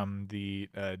from the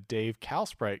Dave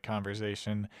Calsprite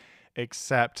conversation,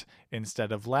 except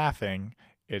instead of laughing,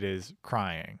 it is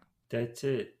crying. That's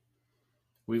it.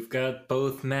 We've got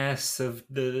both masks of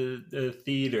the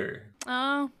theater.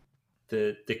 Oh,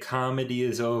 The comedy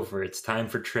is over. It's time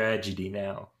for tragedy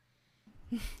now.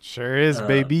 Sure is,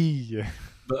 baby.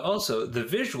 But also, the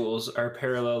visuals are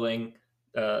paralleling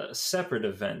separate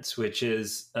events, which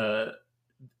is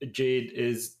Jade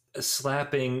is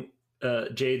slapping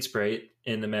Jade Sprite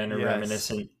in the manner Yes.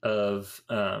 reminiscent of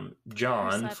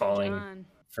John falling John.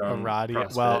 from Aradia,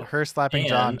 CrossFit. well, her slapping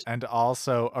John, And- and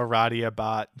also Aradia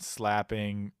Bot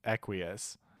slapping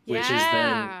Equius. Which is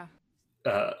Yeah.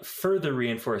 then further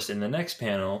reinforced in the next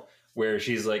panel, where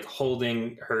she's like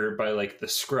holding her by like the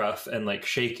scruff and like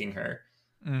shaking her.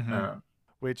 Mhm.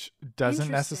 Which doesn't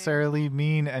Interesting. necessarily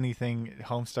mean anything.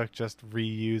 Homestuck just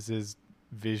reuses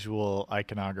visual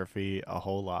iconography a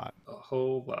whole lot A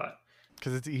whole lot.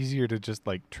 because it's easier to just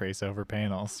like trace over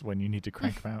panels when you need to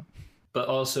crank them out. But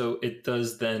also, it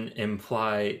does then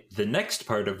imply the next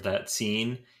part of that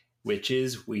scene, which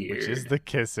is weird. Which is the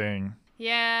kissing.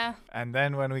 Yeah. And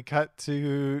then when we cut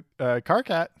to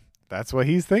Carcat, that's what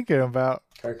he's thinking about.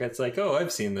 Carcat's like, oh,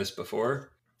 I've seen this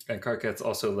before. And Carcat's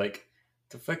also like,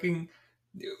 the fucking...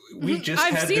 We just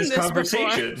I've had seen this this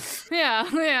conversation.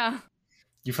 Yeah.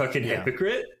 You fucking Yeah.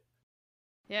 hypocrite.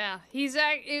 Yeah. He's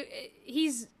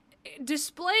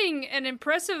displaying an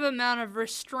impressive amount of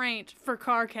restraint for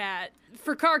Carcat.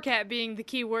 For Carcat being the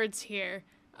key words here.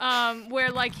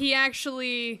 Where like he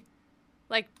actually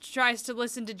like tries to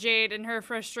listen to Jade and her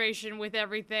frustration with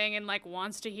everything and like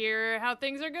wants to hear how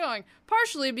things are going.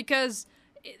 Partially because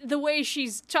the way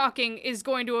she's talking is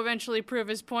going to eventually prove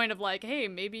his point of like, hey,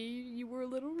 maybe you were a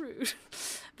little rude.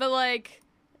 But like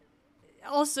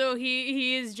also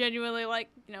he is genuinely like,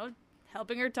 you know,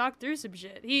 helping her talk through some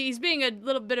shit. He's being a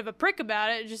little bit of a prick about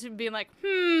it, just being like,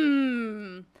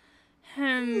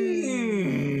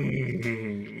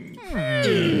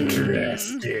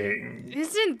 Interesting.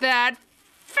 Isn't that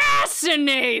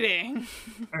fascinating?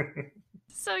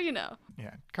 So, you know.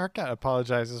 Yeah, Carcat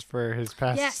apologizes for his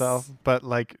past Yes. self, but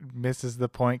like misses the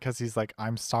point because he's like,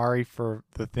 I'm sorry for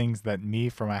the things that me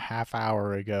from a half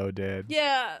hour ago did.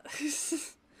 Yeah.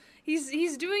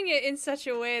 He's doing it in such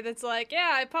a way that's like,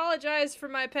 yeah, I apologize for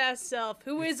my past self,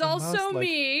 who is The also most, like,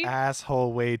 me.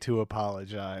 asshole way to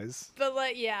apologize. But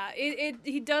like, yeah,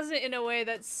 he does it in a way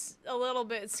that's a little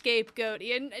bit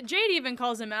scapegoaty, and Jade even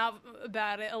calls him out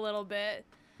about it a little bit.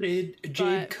 Jade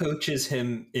But- coaches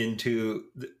him into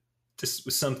just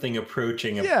something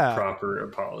approaching a Yeah. proper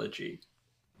apology.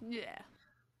 Yeah.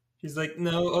 He's like,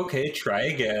 no, okay, try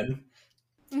again.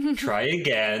 Try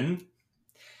again.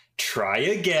 Try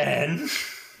again.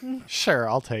 Sure,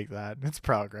 I'll take that. It's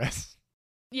progress.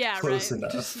 Yeah, Close right.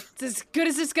 enough. Just as good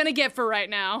as it's gonna get for right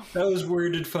now. That was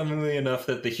worded funnily enough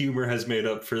that the humor has made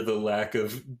up for the lack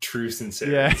of true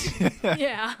sincerity. Yeah.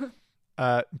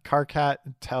 Yeah. Karkat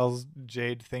tells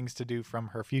Jade things to do from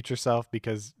her future self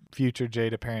because future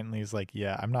Jade apparently is like,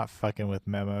 yeah, I'm not fucking with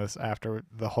Memos after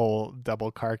the whole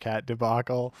double Karkat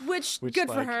debacle. Which Which, good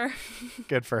for like- her.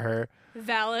 Good for her.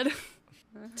 Valid.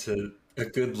 It's a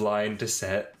good line to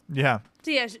set. Yeah.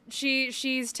 So yeah,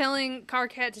 she's telling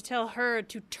Karkat to tell her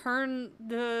to turn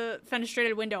the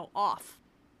fenestrated window off,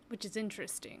 which is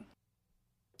interesting.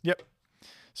 Yep.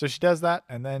 So she does that,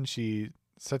 and then she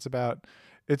sets about.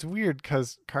 It's weird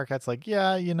because Karkat's like,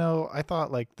 yeah, I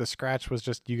thought like the scratch was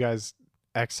just you guys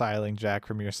exiling Jack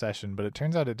from your session, but it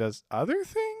turns out it does other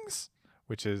things,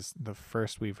 which is the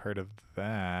first we've heard of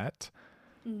that.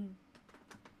 Mm.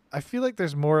 I feel like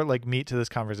there's more like meat to this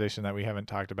conversation that we haven't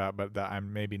talked about, but that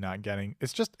I'm maybe not getting.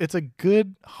 It's a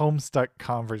good Homestuck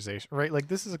conversation, right? Like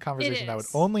this is a conversation that would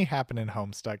is. only happen in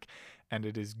Homestuck, and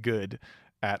it is good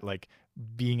at like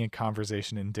being a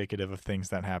conversation indicative of things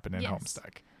that happen in Yes.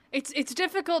 Homestuck. It's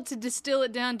difficult to distill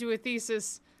it down to a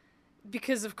thesis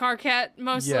because of Karkat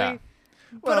mostly. Yeah.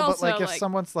 But Well, also, but like if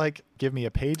someone's like, give me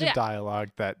a page Yeah. of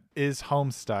dialogue that is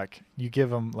Homestuck, you give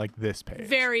them like this page.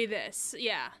 vary this,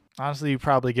 yeah. Honestly, you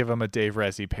probably give them a Dave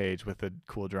Resi page with the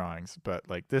cool drawings, but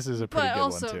like this is a pretty But good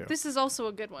also, one too. this is also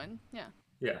a good one. Yeah.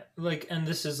 Yeah, and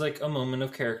this is like a moment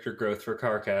of character growth for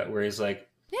Karkat where he's like,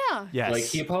 Yeah. Yes. like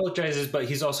he apologizes, but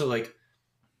he's also like,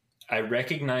 I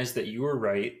recognize that you were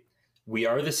right. We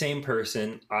are the same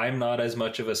person. I'm not as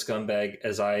much of a scumbag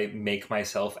as I make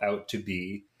myself out to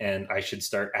be, and I should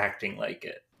start acting like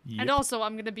it. Yep. And also,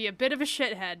 I'm gonna be a bit of a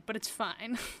shithead, but it's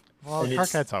fine. Well, and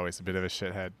it's- Karkat's always a bit of a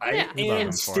shithead. I Yeah. We love him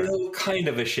am for still kind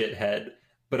of a shithead,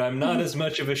 but I'm not as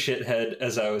much of a shithead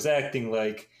as I was acting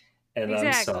like, and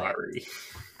Exactly. I'm sorry.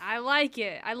 I like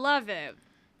it. I love it.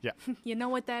 Yeah. You know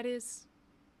what that is?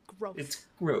 Growth. It's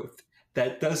growth.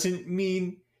 That doesn't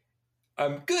mean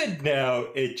I'm good now.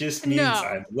 It just means No.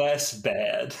 I'm less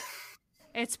bad.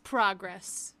 It's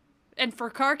progress. And for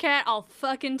Karkat, I'll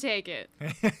fucking take it.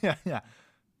 Yeah.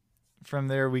 From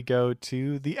there, we go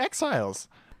to the Exiles.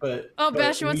 But Oh, but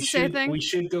Bastion wants we to say a should- thing? We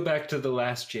should go back to the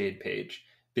last Jade page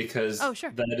because Oh,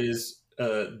 sure. that is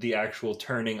the actual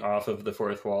turning off of the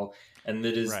fourth wall, and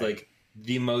that is Right. like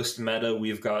the most meta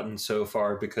we've gotten so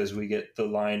far because we get the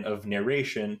line of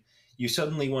narration. You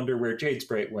suddenly wonder where Jade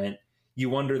Sprite went. You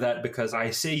wonder that because I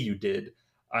say you did.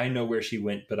 I know where she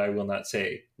went, but I will not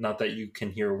say. Not that you can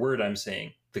hear a word I'm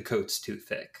saying. The coat's too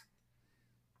thick,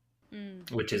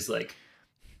 Mm. which is like,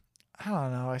 I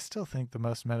don't know. I still think the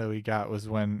most meta we got was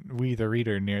when we, the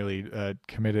reader, nearly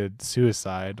committed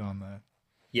suicide on the.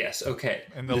 yes, okay.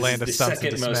 In the This land is of stumps the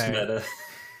and second most dismay. meta.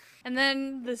 And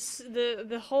then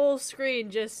the whole screen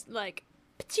just like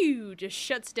just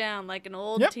shuts down like an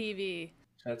old Yep. TV.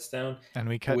 Shuts down. And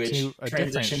we cut which to a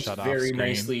different transitions shut off very screen.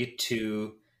 nicely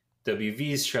to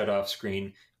WV's shut off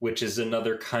screen, which is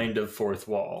another kind of fourth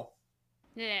wall.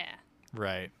 Yeah.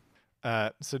 Right.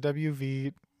 So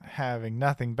WV, having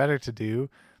nothing better to do,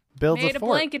 builds Made a a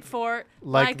fort. blanket fort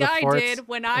like like, the I forts did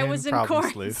when I in was in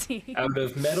Problem Sleuth. quarantine. Out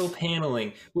of metal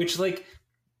paneling, which like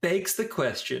begs the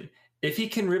question: if he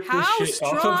can rip How this shit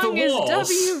off of strong the is walls,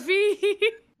 WV?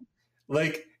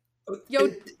 like Yo,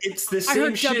 it's the I same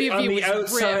heard shit on WV the was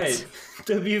outside. ripped.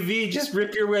 WV, just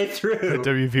rip your way through.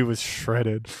 WV was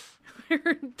shredded.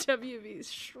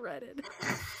 WV's shredded.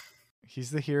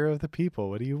 He's the hero of the people.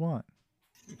 What do you want?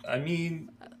 I mean,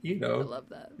 you I know, love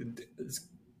that. it's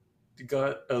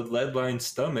got a lead-lined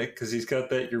stomach because he's got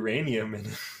that uranium in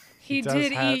it. He does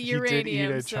did have- eat uranium. He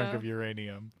did eat a so. chunk of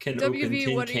uranium. Can WV, open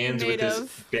tin what are you cans made with his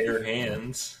of? bare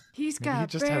hands. He's Maybe he got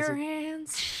just has bare a-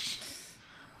 hands.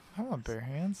 I want bare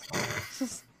hands.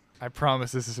 I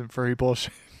promise this isn't furry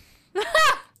bullshit.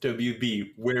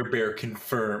 WB, werebear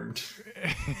confirmed.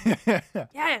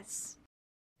 Yes.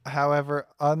 However,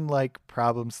 unlike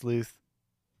Problem Sleuth,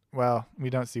 well, we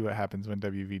don't see what happens when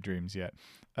WV dreams yet.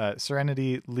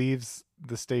 Serenity leaves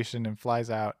the station and flies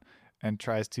out and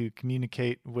tries to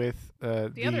communicate with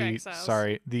other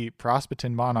exiles. the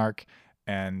Prospetin Monarch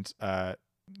and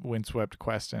Windswept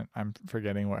Questant. I'm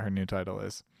forgetting what her new title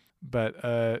is.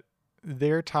 But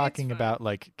they're talking fine. about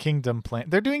like kingdom plan.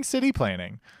 They're doing city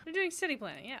planning. They're doing city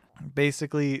planning, yeah.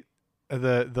 Basically,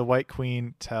 the White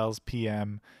Queen tells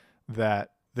PM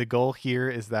that the goal here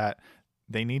is that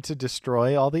They need to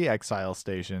destroy all the exile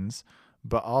stations,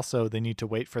 but also they need to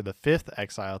wait for the 5th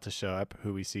exile to show up,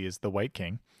 who we see is the White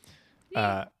King.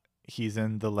 He's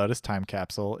in the Lotus time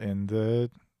capsule in the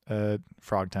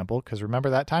Frog Temple, because remember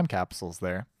that time capsule's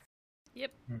there.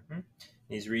 Yep. Mm-hmm.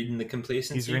 He's reading the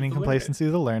Complacency. He's reading Complacency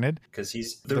of the Learned. Because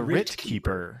he's the Writ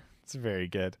Keeper. It's very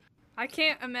good. I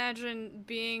can't imagine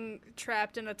being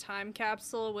trapped in a time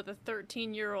capsule with a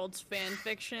 13-year-old's fan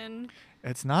fiction.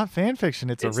 It's not fan fiction.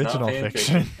 It's original not fan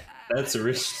fiction. That's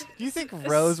original. Do you think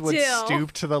Rose would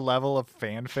stoop to the level of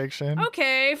fan fiction?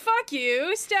 Okay, fuck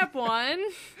you. Step 1.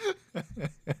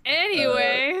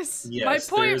 Anyways, Yes,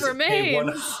 my point remains.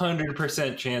 A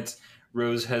 100% chance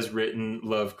Rose has written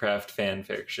Lovecraft fan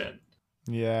fiction.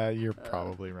 Yeah, you're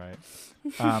probably right.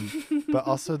 But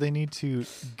also they need to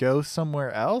go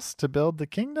somewhere else to build the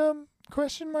kingdom?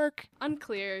 Question mark?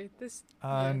 Unclear.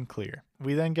 Unclear.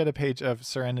 We then get a page of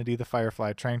Serenity the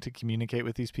Firefly trying to communicate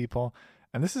with these people.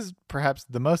 And this is perhaps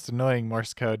the most annoying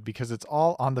Morse code because it's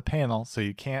all on the panel, so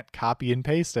you can't copy and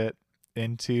paste it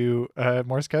into a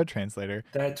Morse code translator.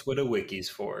 That's what a wiki's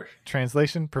for.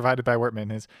 Translation provided by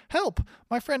Wortman is, "Help!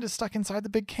 My friend is stuck inside the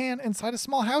big can inside a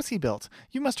small house he built.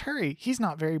 You must hurry. He's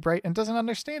not very bright and doesn't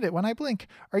understand it when I blink.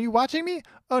 Are you watching me?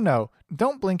 Oh no,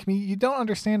 don't blink me. You don't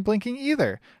understand blinking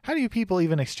either. How do you people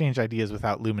even exchange ideas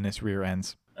without luminous rear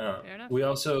ends?" We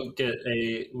also get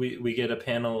we get a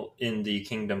panel in the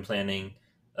kingdom planning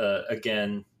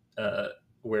again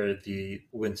where the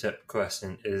Winsep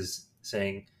Questant is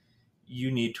saying, you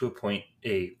need to appoint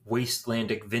a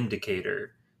Wastelandic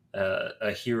Vindicator,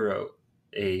 a hero,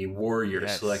 a warrior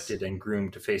selected and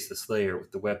groomed to face the Slayer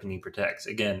with the weapon he protects.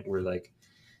 Again, we're like,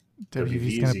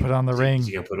 WV's going to put on the ring.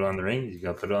 He's going to put it on the ring. He's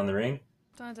going to put it on the ring.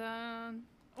 Dun dun.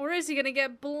 Or is he going to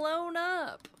get blown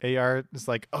up? AR is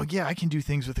like, oh yeah, I can do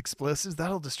things with explosives.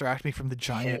 That'll distract me from the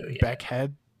giant Beck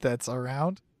head that's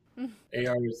around.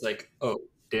 AR is like, oh,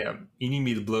 damn, you need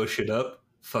me to blow shit up?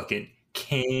 Fucking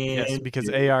can. Yes, because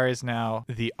AR is now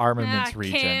the armaments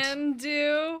regent. Can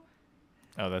do.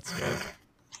 Oh, that's good.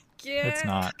 Yeah, it's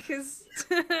not.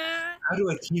 How do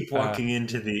I keep walking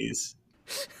into these?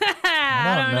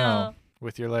 I don't know.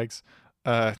 With your legs.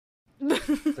 Like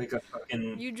a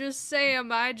fucking... You just say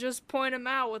them, I just point them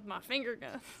out with my finger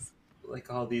guns.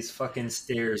 Like all these fucking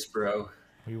stairs, bro.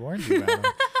 We warned you about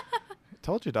them.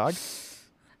 Told you, dog.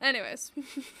 Anyways.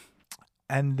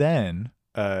 And then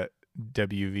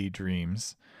WV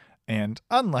dreams. And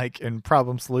unlike in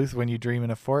Problem Sleuth, when you dream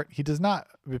in a fort, he does not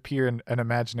appear in an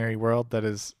imaginary world that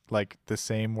is like the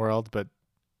same world, but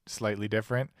slightly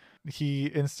different.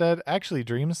 He instead actually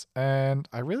dreams, and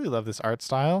I really love this art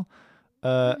style.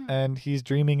 And he's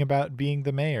dreaming about being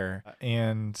the mayor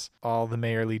and all the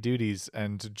mayorly duties,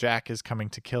 and Jack is coming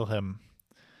to kill him.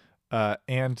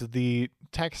 And the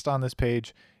text on this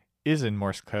page is in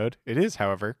Morse code. It is,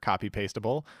 however,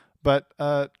 copy-pastable. But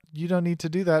you don't need to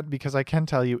do that because I can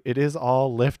tell you it is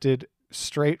all lifted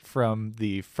straight from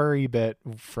the furry bit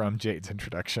from Jade's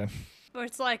introduction. Or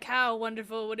it's like, how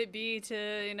wonderful would it be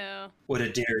to, you know... What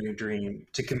a daring dream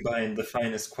to combine the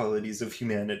finest qualities of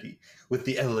humanity with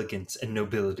the elegance and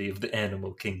nobility of the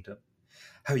animal kingdom.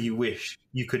 How you wish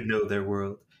you could know their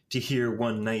world, to hear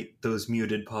one night those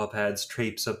muted paw pads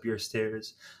traipse up your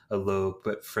stairs. A low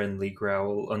but friendly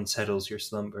growl unsettles your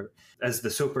slumber. As the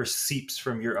soper seeps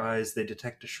from your eyes, they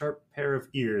detect a sharp pair of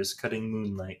ears cutting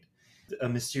moonlight. A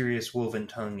mysterious woven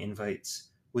tongue invites.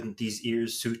 Wouldn't these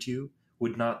ears suit you?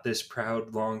 Would not this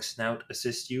proud long snout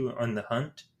assist you on the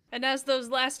hunt? And as those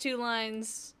last two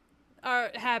lines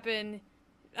happen,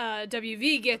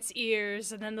 WV gets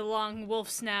ears and then the long wolf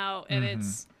snout, and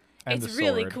it's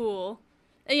really cool.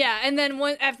 Yeah, and then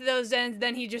after those ends,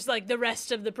 then he just like the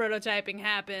rest of the prototyping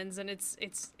happens, and it's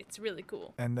really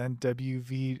cool. And then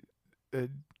WV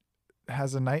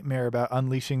has a nightmare about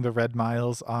unleashing the Red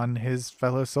Miles on his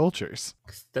fellow soldiers.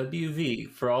 WV,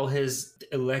 for all his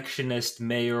electionist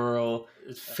mayoral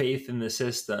faith in the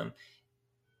system,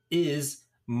 is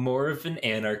more of an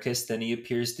anarchist than he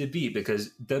appears to be,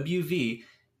 because WV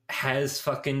has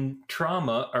fucking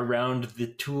trauma around the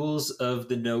tools of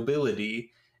the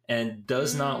nobility and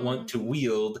does not want to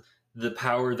wield the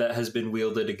power that has been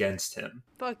wielded against him.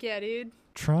 Fuck yeah, dude.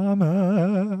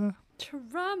 Trauma.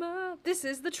 This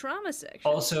is the trauma section.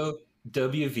 Also,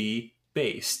 WV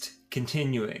based.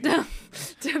 Continuing.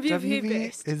 WV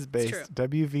based. is based.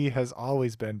 WV has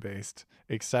always been based,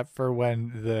 except for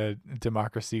when the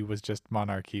democracy was just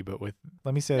monarchy. But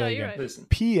let me say that again. Right. Listen,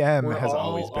 PM has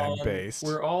always been based.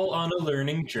 We're all on a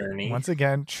learning journey. Once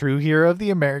again, true hero of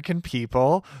the American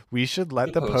people. We should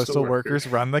let the postal workers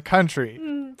run the country.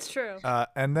 It's true.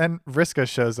 And then Vriska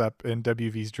shows up in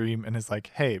WV's dream and is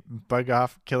like, "Hey, bug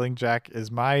off! Killing Jack is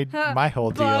my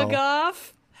whole deal." Bug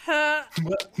off.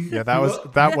 Yeah,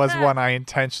 that was one I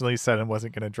intentionally said and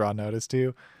wasn't going to draw notice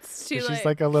to. It's too late. She's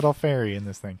like a little fairy in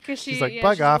this thing. She's like, yeah,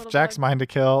 "Bug she's a off! little Jack's bug. mine to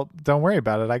kill. Don't worry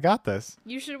about it. I got this."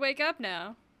 You should wake up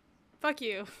now. Fuck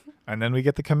you. And then we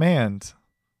get the command,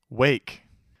 "Wake."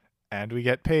 And we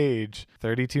get page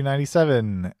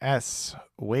 3297 S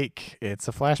Wake. It's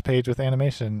a flash page with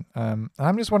animation. And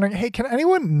I'm just wondering, hey, can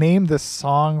anyone name this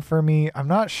song for me? I'm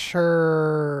not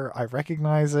sure I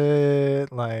recognize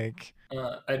it. Like,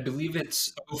 I believe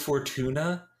it's O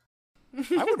Fortuna.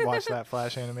 I would watch that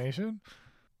flash animation.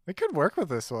 It could work with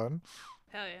this one.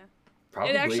 Hell yeah.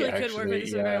 Probably, It actually could work with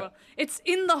this one very yeah. well. It's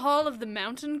in the Hall of the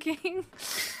Mountain King.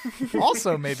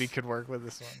 Also, maybe could work with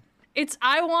this one. It's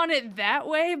I Want It That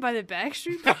Way by the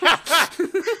Backstreet Boys.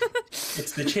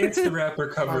 It's the Chance the Rapper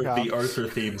cover Fuck of the off. Arthur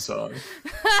theme song.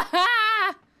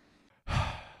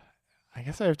 I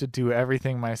guess I have to do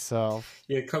everything myself.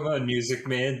 Yeah, come on, Music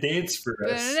Man, dance for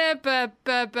us. The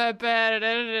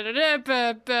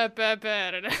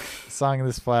song in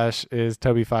this flash is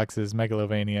Toby Fox's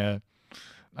Megalovania.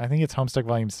 I think it's Homestuck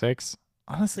Volume 6.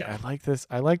 Honestly, Yeah. I like this.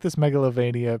 I like this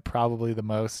Megalovania probably the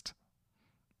most.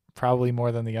 Probably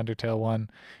more than the Undertale one.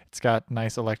 It's got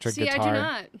nice electric See, guitar. I do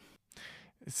not.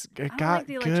 It don't got like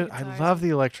the electric good. I guitars. love the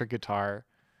electric guitar.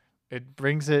 It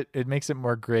brings it. It makes it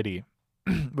more gritty,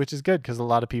 which is good because a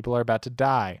lot of people are about to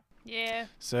die. Yeah.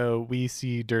 So we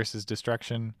see Durce's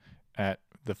destruction at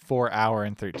the 4-hour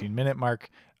and 13-minute mark.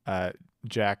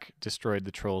 Jack destroyed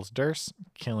the trolls Durce,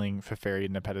 killing Feferi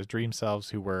and Nepeta's dream selves,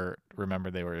 who were,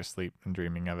 remember, they were asleep and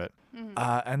dreaming of it. Mhm.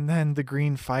 And then the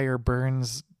green fire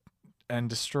burns and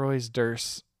destroys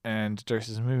Durce and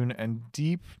Durce's moon. And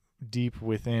deep, deep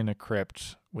within a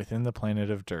crypt within the planet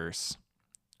of Durce,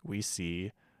 we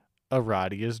see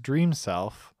Aradia's dream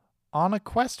self on a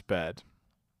quest bed,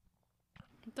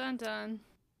 Dun dun.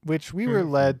 which we were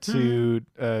led to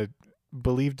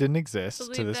believe didn't exist to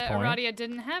Believe this that point. Aradia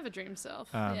didn't have a dream self.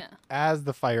 Yeah. As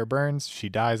the fire burns, she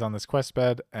dies on this quest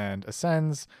bed and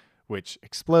ascends, which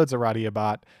explodes Aradia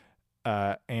bot,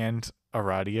 and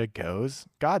Aradia goes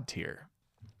God tier.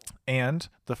 And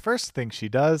the first thing she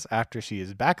does after she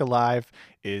is back alive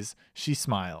is she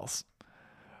smiles.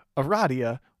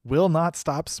 Aradia will not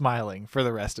stop smiling for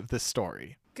the rest of this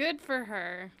story. Good for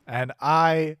her. And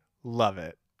I love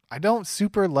it. I don't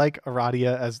super like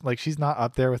Aradia as, like, she's not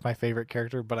up there with my favorite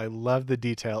character, but I love the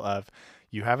detail of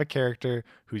you have a character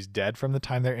who's dead from the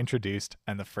time they're introduced,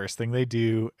 and the first thing they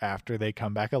do after they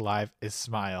come back alive is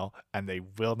smile, and they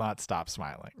will not stop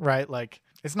smiling. Right? Like,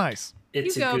 it's nice.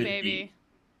 It's You a go, good baby. beat.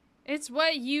 It's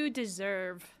what you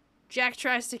deserve. Jack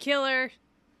tries to kill her.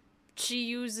 She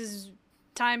uses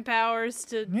time powers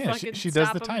to Yeah, fucking she does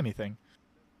stop the him. timey thing.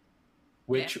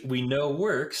 Which we know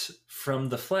works from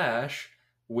the Flash,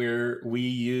 where we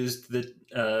used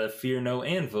the Fear No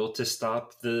Anvil to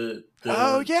stop the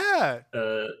Oh, yeah.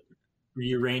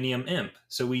 uranium imp.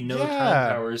 So we know Yeah.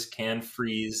 time powers can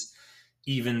freeze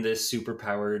even this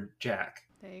superpowered Jack.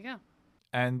 There you go.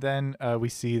 And then we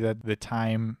see that the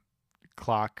time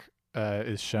clock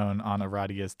is shown on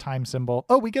Aradia's time symbol.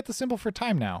 Oh, we get the symbol for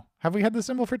time now. Have we had the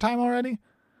symbol for time already?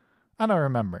 I don't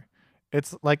remember.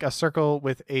 It's like a circle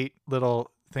with 8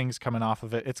 little things coming off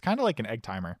of it. It's kind of like an egg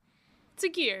timer. It's a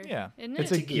gear. Yeah. Isn't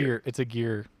It's it? a gear. It's a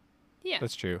gear. Yeah.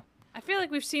 That's true. I feel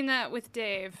like we've seen that with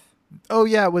Dave, Oh,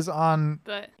 yeah. It was on,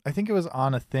 but I think it was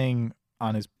on a thing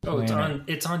on his Oh, planet.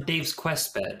 it's on Dave's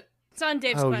quest bed. it's on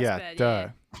Dave's Oh, quest yeah. bed. Duh.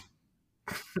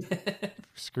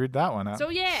 Screwed that one up. So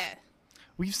yeah.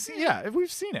 We've seen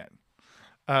it.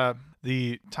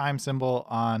 The time symbol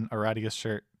on Aradia's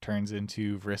shirt turns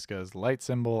into Vriska's light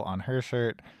symbol on her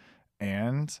shirt,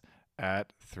 and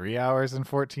at 3 hours and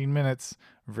 14 minutes,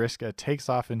 Vriska takes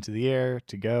off into the air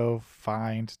to go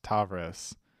find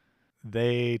Tavros.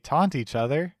 They taunt each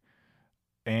other,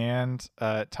 and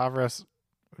Tavros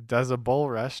does a bull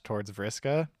rush towards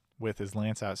Vriska with his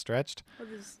lance outstretched. What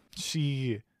is-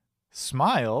 She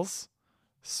smiles,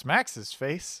 smacks his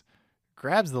face,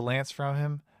 grabs the lance from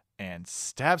him, and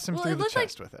stabs him Well, through it the looked like-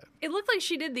 chest with it. It looked like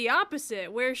she did the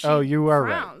opposite, where she Oh, you are right.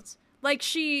 frowns. Like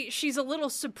she's a little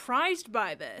surprised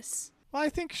by this. Well, I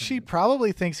think she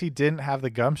probably thinks he didn't have the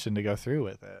gumption to go through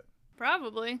with it.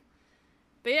 Probably.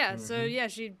 But yeah, so yeah,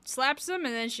 she slaps him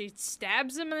and then she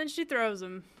stabs him and then she throws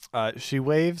him. She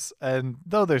waves, and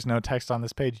though there's no text on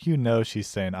this page, you know she's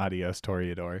saying adios,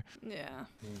 Toreador. Yeah.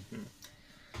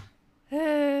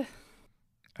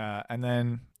 And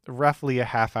then roughly a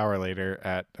half hour later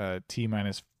at T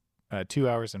minus 2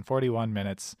 hours and 41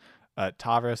 minutes,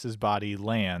 Tavros's body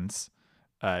lands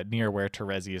near where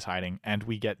Terezi is hiding, and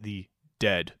we get the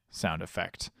dead sound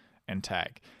effect and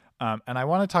tag. And I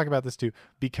want to talk about this too,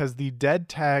 because the dead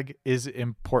tag is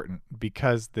important,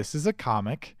 because this is a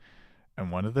comic,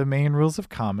 and one of the main rules of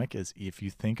comic is if you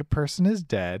think a person is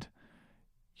dead,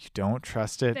 you don't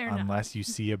trust it unless you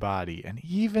see a body. And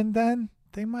even then,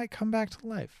 they might come back to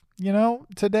life. You know,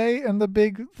 today, and the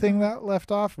big thing that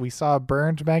left off, we saw a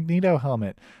burned Magneto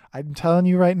helmet. I'm telling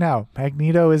you right now,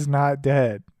 Magneto is not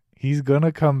dead. He's going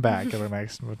to come back in the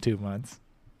next 2 months.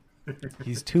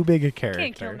 He's too big a character.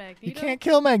 Can't kill Magneto. You can't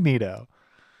kill Magneto.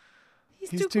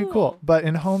 He's too cool. But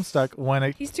in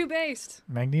Homestuck, he's too based.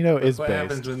 Magneto is what based.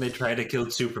 happens when they try to kill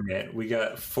Superman? We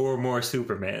got 4 more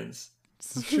Supermans.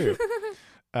 This is true.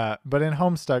 But in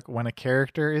Homestuck, when a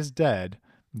character is dead,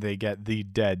 they get the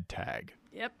dead tag.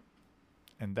 Yep.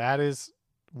 And that is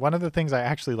one of the things I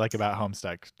actually like about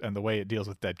Homestuck and the way it deals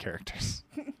with dead characters.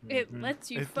 It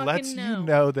lets you It fucking lets know. you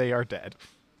know they are dead.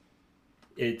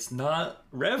 It's not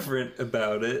reverent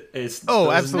about it. It's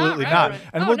Absolutely not. reverent.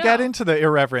 And Oh, we'll get no. into the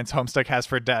irreverence Homestuck has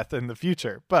for death in the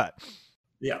future. But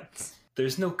Yeah.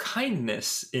 There's no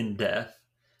kindness in death,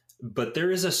 but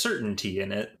there is a certainty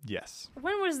in it. yes.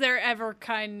 When was there ever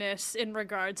kindness in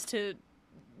regards to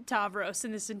Tavros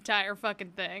in this entire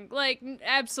fucking thing? Like,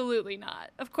 absolutely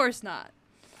not. Of course not.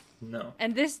 No.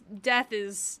 And this death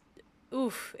is,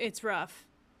 oof, it's rough.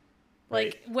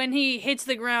 Like, Right. when he hits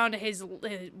the ground,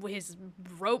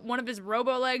 one of his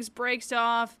robo legs breaks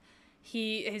off.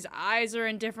 His eyes are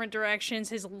in different directions.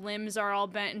 His limbs are all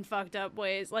bent in fucked up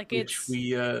ways. Like, Which it's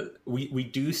we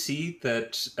do see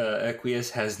that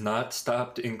Equius has not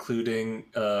stopped including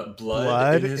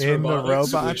blood in his in the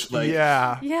robotics, robots. which, like,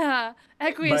 yeah,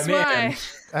 Equius, my man. why?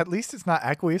 At least it's not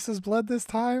Equius's blood this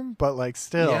time, but like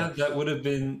still. Yeah, that would have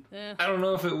been. Yeah. I don't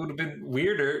know if it would have been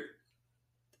weirder.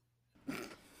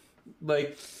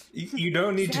 Like, you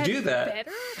don't need to do that.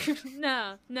 Better?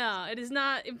 No, it is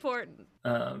not important.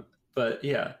 But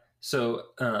yeah, so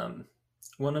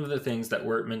one of the things that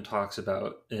Wertman talks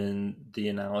about in the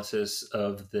analysis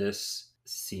of this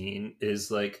scene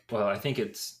is like, well, I think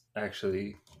it's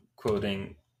actually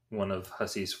quoting one of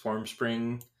Hussey's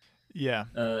Formspring Yeah.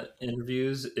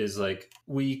 interviews, is like,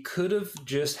 we could have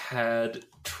just had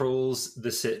Trolls the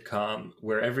sitcom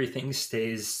where everything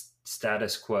stays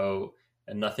status quo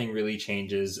and nothing really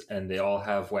changes and they all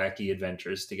have wacky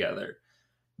adventures together.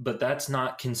 But that's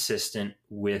not consistent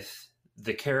with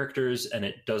the characters and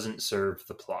it doesn't serve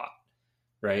the plot,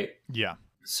 right? Yeah.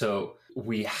 So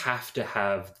we have to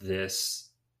have this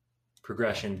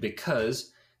progression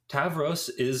because Tavros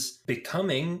is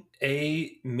becoming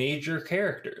a major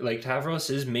character. Like, Tavros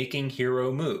is making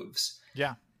hero moves.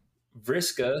 Yeah.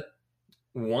 Vriska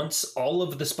wants all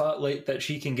of the spotlight that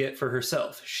she can get for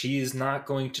herself. She is not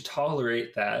going to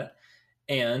tolerate that.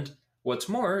 And what's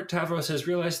more, Tavros has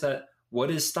realized that what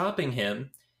is stopping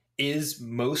him is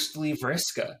mostly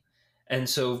Vriska. And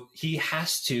so he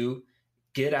has to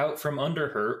get out from under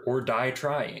her or die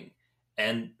trying.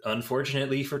 And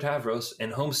unfortunately for Tavros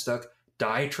and Homestuck,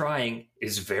 die trying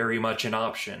is very much an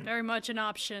option. Very much an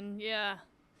option, yeah.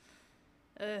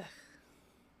 Ugh.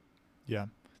 Yeah.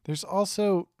 There's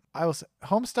also, I will say,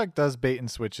 Homestuck does bait and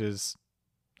switches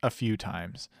a few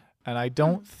times. And I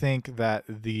don't think that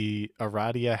the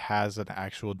Aradia has an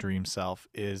actual dream self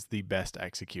is the best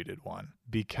executed one,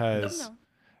 because No.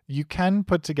 you can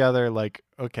put together like,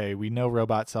 okay, we know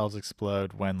robot selves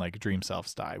explode when like dream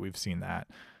selves die. We've seen that.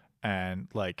 And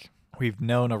like we've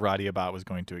known Aradia bot was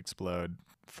going to explode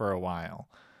for a while.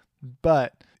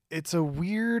 But it's a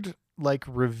weird like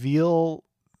reveal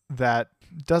that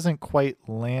doesn't quite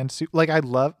land like I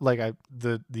love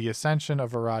the ascension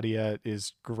of Aradia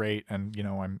is great, and you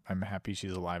know I'm happy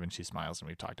she's alive and she smiles, and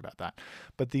we've talked about that.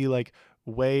 But the like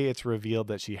way it's revealed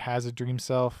that she has a dream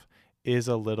self is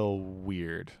a little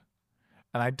weird.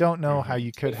 And I don't know how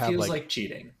you could it have feels like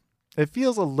cheating. It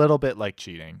feels a little bit like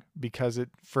cheating because it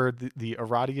for the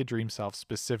Aradia dream self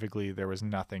specifically, there was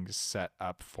nothing set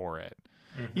up for it.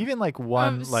 Mm-hmm. Even like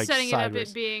one like setting it up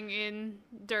sideways. it being in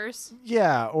Durst.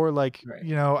 Yeah, or like Right.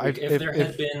 you know, Like if there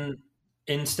had been,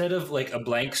 instead of like a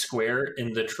blank square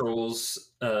in the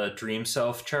Trolls dream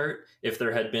self chart, if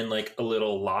there had been like a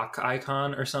little lock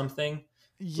icon or something,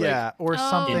 yeah, or Oh,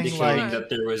 something indicating like that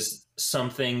there was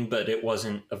something but it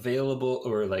wasn't available,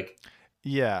 or like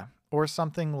yeah, or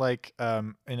something like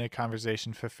in a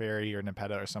conversation Feferi or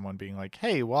Nepeta or someone being like,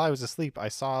 "Hey, while I was asleep, I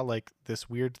saw like this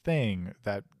weird thing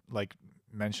that like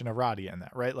mention Aradia in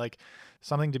that," right? Like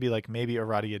something to be like maybe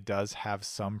Aradia does have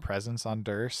some presence on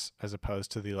Durst as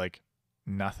opposed to the like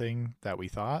nothing that we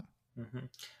thought.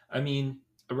 I mean,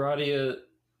 Aradia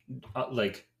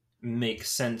like makes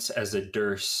sense as a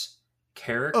Durst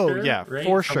character. Oh, yeah, right?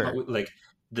 for From sure. like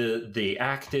the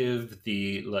active,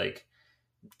 the like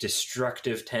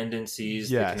destructive tendencies,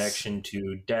 the Yes. connection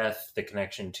to death, the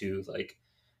connection to like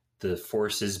the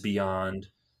forces beyond.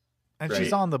 And right?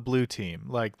 she's on the blue team.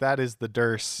 Like, that is the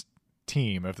Durst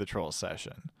team of the troll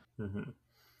session. Mm-hmm.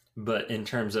 But in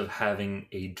terms of having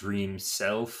a dream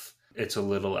self, it's a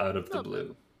little out of the Little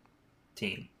blue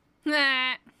team.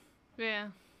 Nah. Yeah.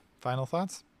 Final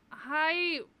thoughts?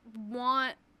 I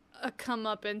want a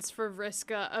comeuppance for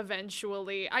Vriska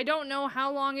eventually. I don't know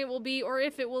how long it will be or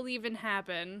if it will even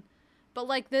happen. But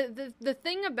like the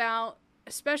thing about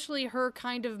especially her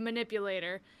kind of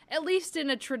manipulator, at least in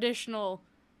a traditional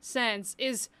sense,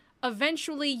 is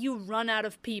eventually you run out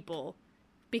of people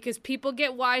because people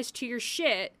get wise to your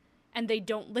shit and they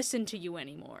don't listen to you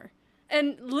anymore.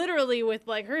 And literally with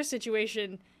like her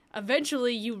situation,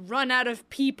 eventually you run out of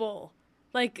people.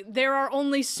 Like, there are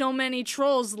only so many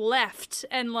trolls left,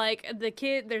 and, like,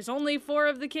 there's only 4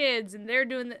 of the kids, and they're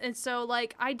doing, and so,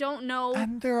 like, I don't know.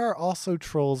 And there are also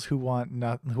trolls who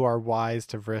who are wise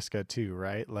to Vriska too,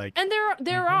 right? Like, And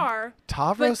there are.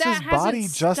 Tavros's body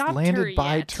just landed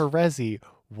by yet. Terezi.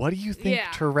 What do you think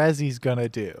Yeah. Terezi's gonna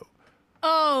do?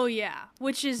 Oh, yeah,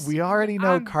 which is... We already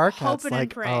know I'm Karkat's hoping and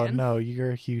like, oh praying. no, you're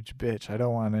a huge bitch. I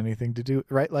don't want anything to do,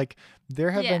 right? Like,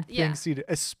 there have been things seeded,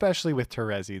 especially with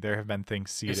Terezi. There have been things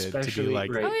seeded to be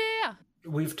like, right. Oh, yeah.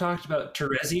 We've talked about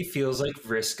Terezi feels like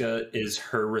Vriska is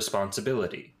her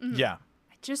responsibility. Mhm. yeah.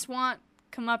 I just want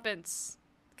comeuppance.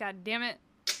 God damn it.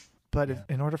 But if,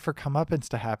 in order for comeuppance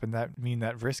to happen, that mean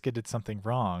that Vriska did something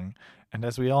wrong. And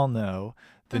as we all know,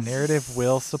 the narrative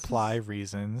will supply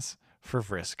reasons for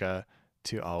Vriska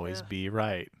to always be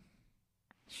right.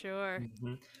 Sure.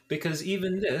 Mm-hmm. Because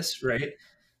even this, right,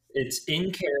 it's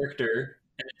in character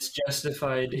and it's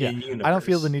justified in universe. I don't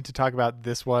feel the need to talk about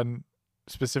this one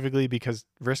specifically because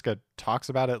Vriska talks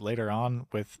about it later on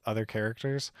with other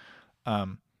characters.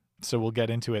 So we'll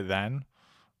get into it then.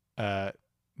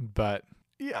 But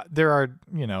yeah, there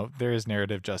is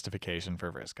narrative justification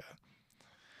for Vriska.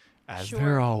 As Sure.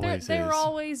 there always there is.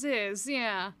 always is,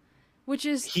 yeah. Which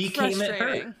is He came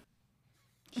frustrating. at her.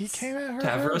 He came at her.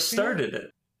 Tavros first, started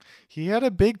it. He had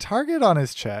a big target on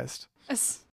his chest.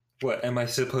 What, am I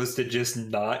supposed to just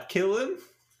not kill him?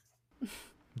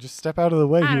 Just step out of the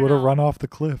way. I He don't would have know. run off the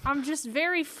cliff. I'm just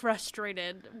very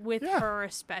frustrated with Yeah. her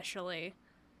especially.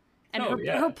 And Oh,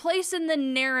 yeah. her place in the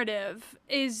narrative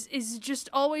is just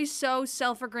always so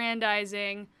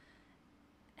self-aggrandizing.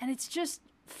 And it's just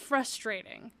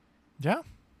frustrating. Yeah.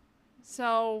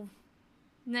 So,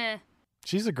 nah,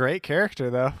 She's a great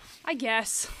character, though. I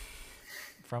guess.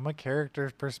 From a character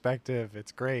perspective,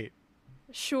 it's great.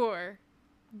 Sure.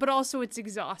 But also it's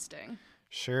exhausting.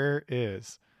 Sure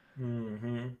is.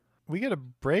 Mm-hmm. We get a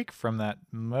break from that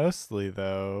mostly,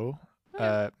 though.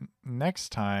 Next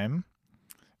time,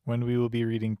 when we will be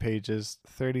reading pages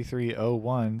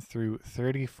 3301 through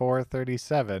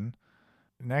 3437,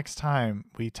 next time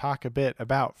we talk a bit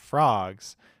about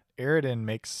frogs. Eridan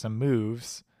makes some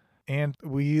moves, and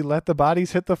we let the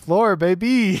bodies hit the floor,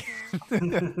 baby.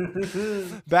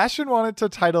 Bastion wanted to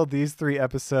title these 3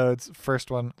 episodes.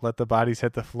 First one, Let the Bodies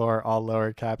Hit the Floor, all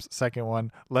lower caps. Second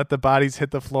one, Let the Bodies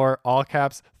Hit the Floor, all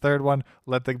caps. Third one,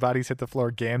 Let the Bodies Hit the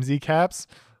Floor, Gamzee caps.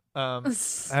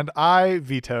 And I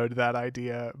vetoed that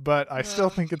idea, but I still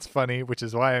think it's funny, which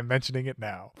is why I'm mentioning it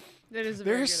now. That is a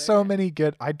very There's good so idea. many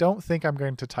good. I don't think I'm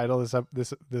going to title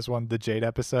this one the Jade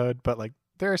episode, but like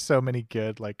there are so many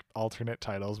good like alternate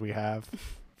titles we have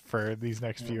for these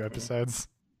next few episodes.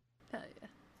 Hell yeah.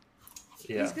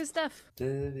 Yeah. It's good stuff.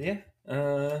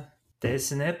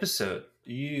 That's an episode.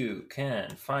 You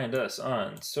can find us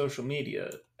on social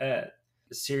media at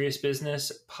Serious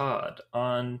Business Pod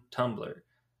on Tumblr,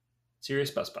 Serious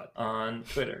Bus Pod on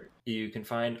Twitter. You can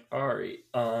find Ari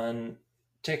on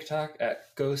TikTok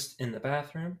at Ghost in the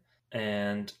Bathroom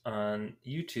and on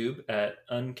YouTube at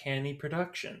Uncanny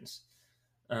Productions.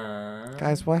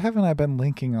 Guys, why haven't I been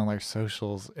linking all our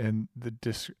socials in the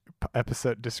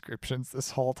episode descriptions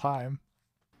this whole time?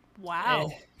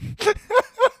 Wow.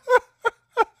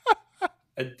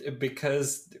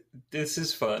 Because this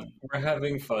is fun. We're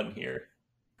having fun here.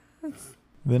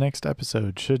 The next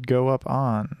episode should go up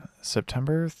on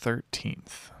September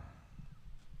 13th.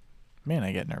 Man,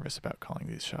 I get nervous about calling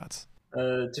these shots.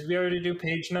 Did we already do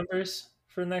page numbers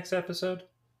for the next episode?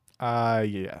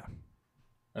 Yeah.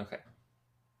 Okay.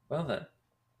 Well then,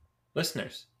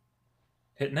 listeners,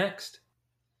 hit next.